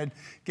before bed.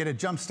 Get a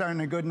jump start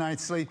and a good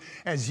night's sleep.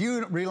 As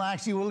you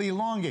relax, you will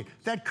elongate.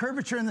 That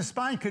curvature in the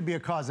spine could be a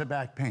cause of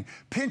back pain.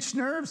 Pinched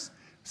nerves,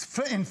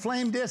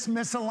 inflamed disc,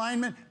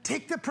 misalignment,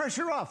 take the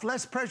pressure off.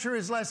 Less pressure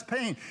is less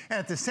pain. And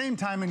at the same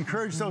time,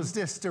 encourage those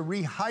discs to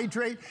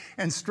rehydrate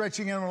and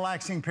stretching and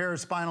relaxing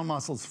paraspinal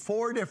muscles.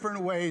 4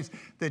 different ways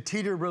that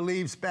Teeter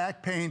relieves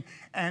back pain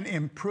and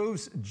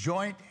improves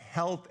joint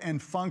health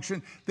and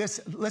function.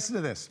 Listen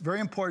to this, very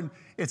important.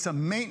 It's a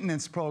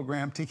maintenance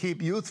program to keep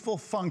youthful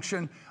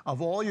function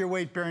of all your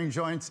weight-bearing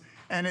joints,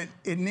 and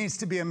it needs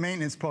to be a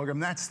maintenance program.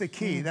 That's the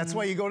key. That's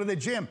why you go to the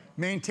gym.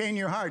 Maintain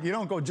your heart. You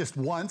don't go just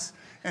once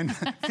and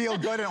feel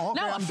good and okay, I'm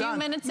done. No, a few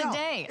minutes a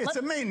day. It's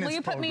a maintenance program. Will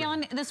you put me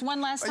on this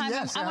one last time?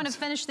 Yes, I want to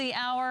finish the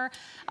hour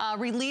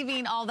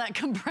relieving all that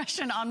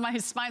compression on my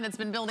spine that's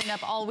been building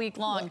up all week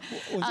long.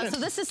 So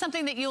this is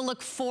something that you'll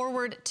look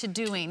forward to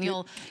doing.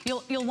 You'll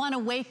want to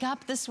wake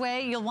up this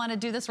way. You'll want to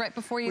do this right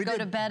before you go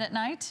to bed at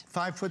night.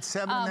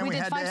 5'7", and then we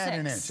had to add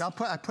an inch. I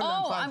put it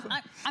on 5 foot.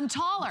 I'm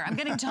taller. I'm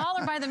getting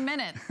taller by the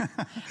minute.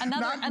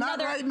 Not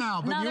right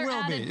now, but you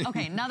will be.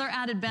 Okay, another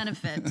added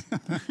benefit.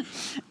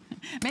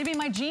 Maybe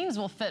my jeans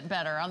will fit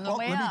better on the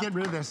way up. Let me get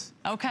rid of this.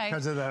 Okay.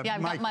 Because of the I've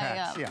got my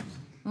patch.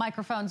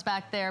 microphones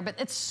back there, but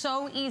it's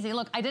so easy.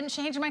 Look, I didn't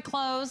change my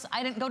clothes.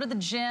 I didn't go to the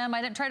gym.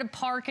 I didn't try to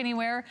park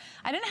anywhere.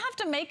 I didn't have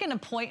to make an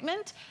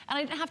appointment, and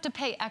I didn't have to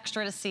pay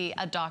extra to see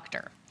a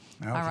doctor.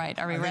 Okay. All right,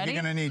 are we ready? I think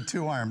you're going to need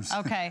 2 arms.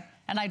 Okay,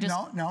 and I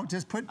just... No,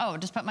 just put... Oh,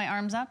 just put my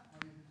arms up?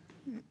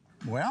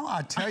 Well,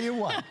 I'll tell you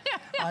what.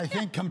 I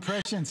think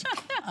compressions,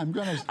 I'm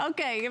going to...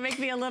 Okay, you make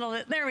me a little...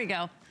 There we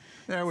go.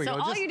 There we go.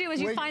 So all you do is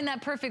you find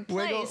that perfect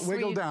place where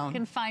you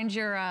can find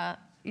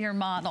your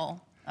model.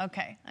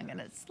 Okay, I'm going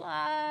to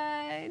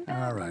slide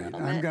down all right,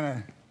 I'm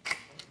going to...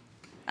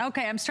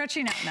 Okay, I'm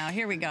stretching out now.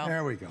 Here we go.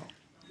 There we go.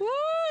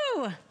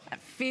 Woo!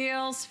 That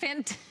feels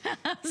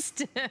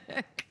fantastic.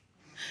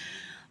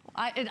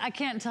 I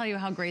can't tell you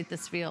how great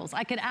this feels.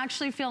 I could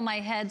actually feel my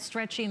head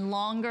stretching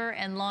longer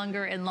and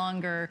longer and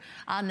longer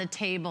on the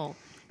table.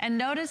 And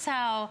notice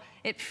how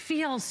it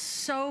feels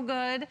so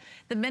good.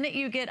 The minute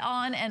you get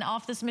on and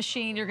off this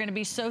machine, you're gonna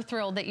be so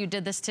thrilled that you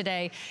did this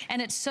today.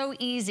 And it's so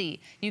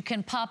easy. You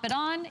can pop it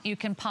on, you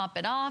can pop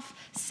it off,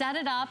 set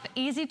it up,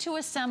 easy to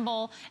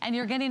assemble, and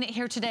you're getting it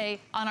here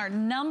today on our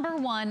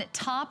 #1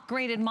 top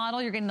graded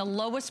model. You're getting the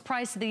lowest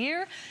price of the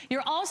year.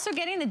 You're also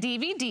getting the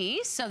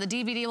DVD. So the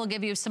DVD will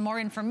give you some more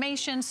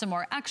information, some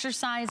more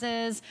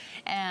exercises,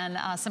 and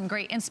some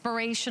great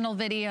inspirational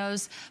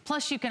videos.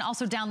 Plus, you can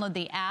also download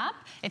the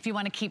app if you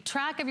wanna keep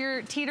track of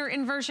your Teeter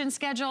Inversion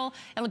schedule.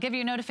 It'll give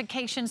you a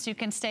notification so you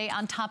can stay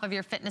on top of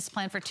your fitness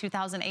plan for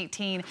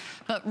 2018.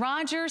 But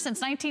Roger, since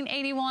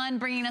 1981,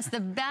 bringing us the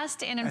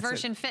best in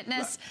inversion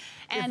fitness.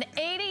 And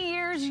 80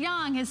 years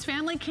young, his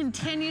family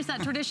continues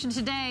that tradition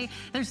today.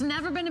 There's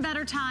never been a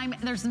better time.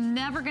 There's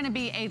never going to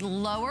be a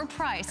lower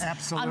price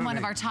on one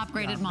of our top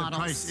graded models.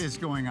 The price is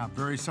going up.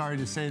 Very sorry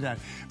to say that.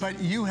 But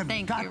you have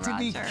got to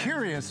be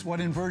curious what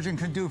inversion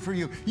can do for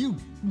you. You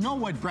know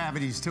what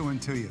gravity's doing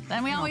to you.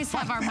 And we always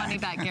have our money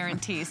back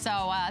guarantee.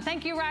 So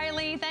thank you,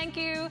 Rylie. Thank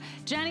you.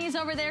 Jenny's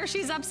over there.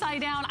 She's upside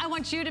down. I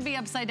want you to be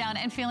upside down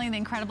and feeling the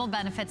incredible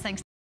benefits.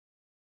 Thanks.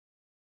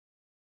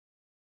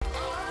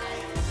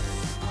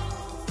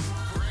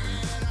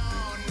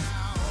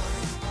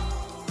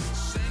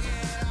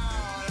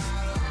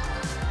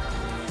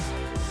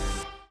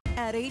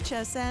 At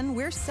HSN,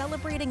 we're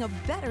celebrating a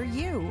better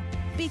you.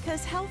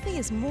 Because healthy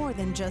is more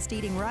than just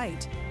eating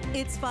right.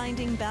 It's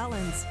finding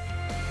balance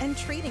and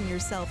treating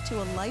yourself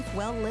to a life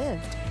well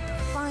lived.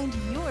 Find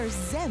your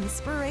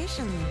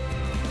Zen-spiration.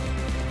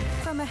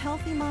 From a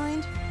healthy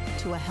mind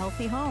to a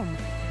healthy home,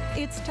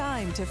 it's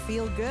time to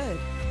feel good,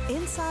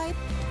 inside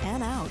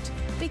and out.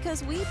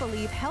 Because we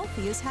believe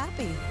healthy is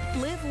happy.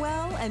 Live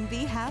well and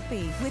be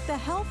happy with the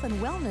health and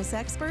wellness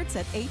experts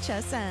at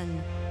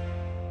HSN.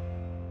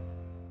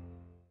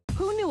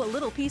 Who knew a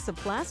little piece of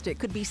plastic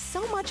could be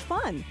so much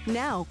fun.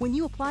 Now, when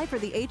you apply for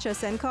the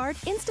HSN card,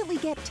 instantly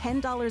get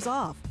 $10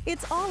 off.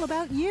 It's all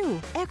about you.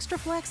 Extra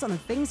flex on the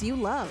things you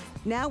love.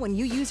 Now, when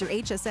you use your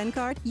HSN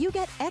card, you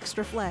get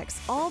extra flex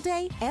all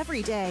day,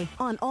 every day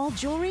on all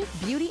jewelry,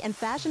 beauty, and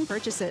fashion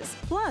purchases.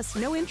 Plus,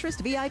 no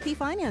interest VIP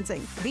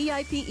financing,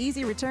 VIP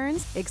easy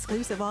returns,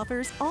 exclusive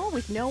offers, all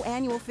with no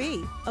annual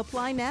fee.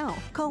 Apply now.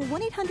 Call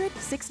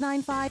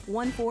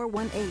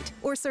 1-800-695-1418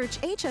 or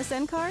search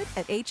HSN card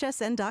at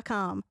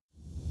hsn.com.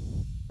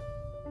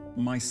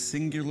 My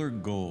singular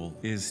goal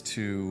is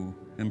to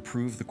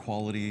improve the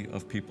quality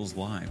of people's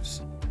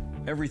lives.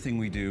 Everything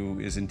we do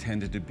is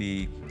intended to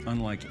be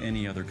unlike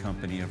any other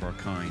company of our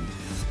kind.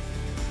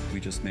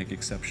 We just make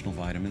exceptional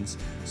vitamins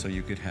so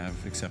you could have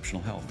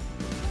exceptional health.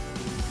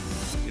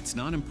 It's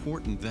not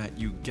important that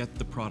you get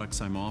the products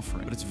I'm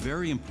offering, but it's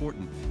very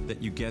important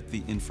that you get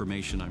the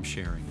information I'm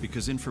sharing,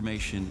 because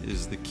information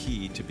is the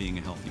key to being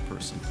a healthy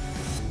person.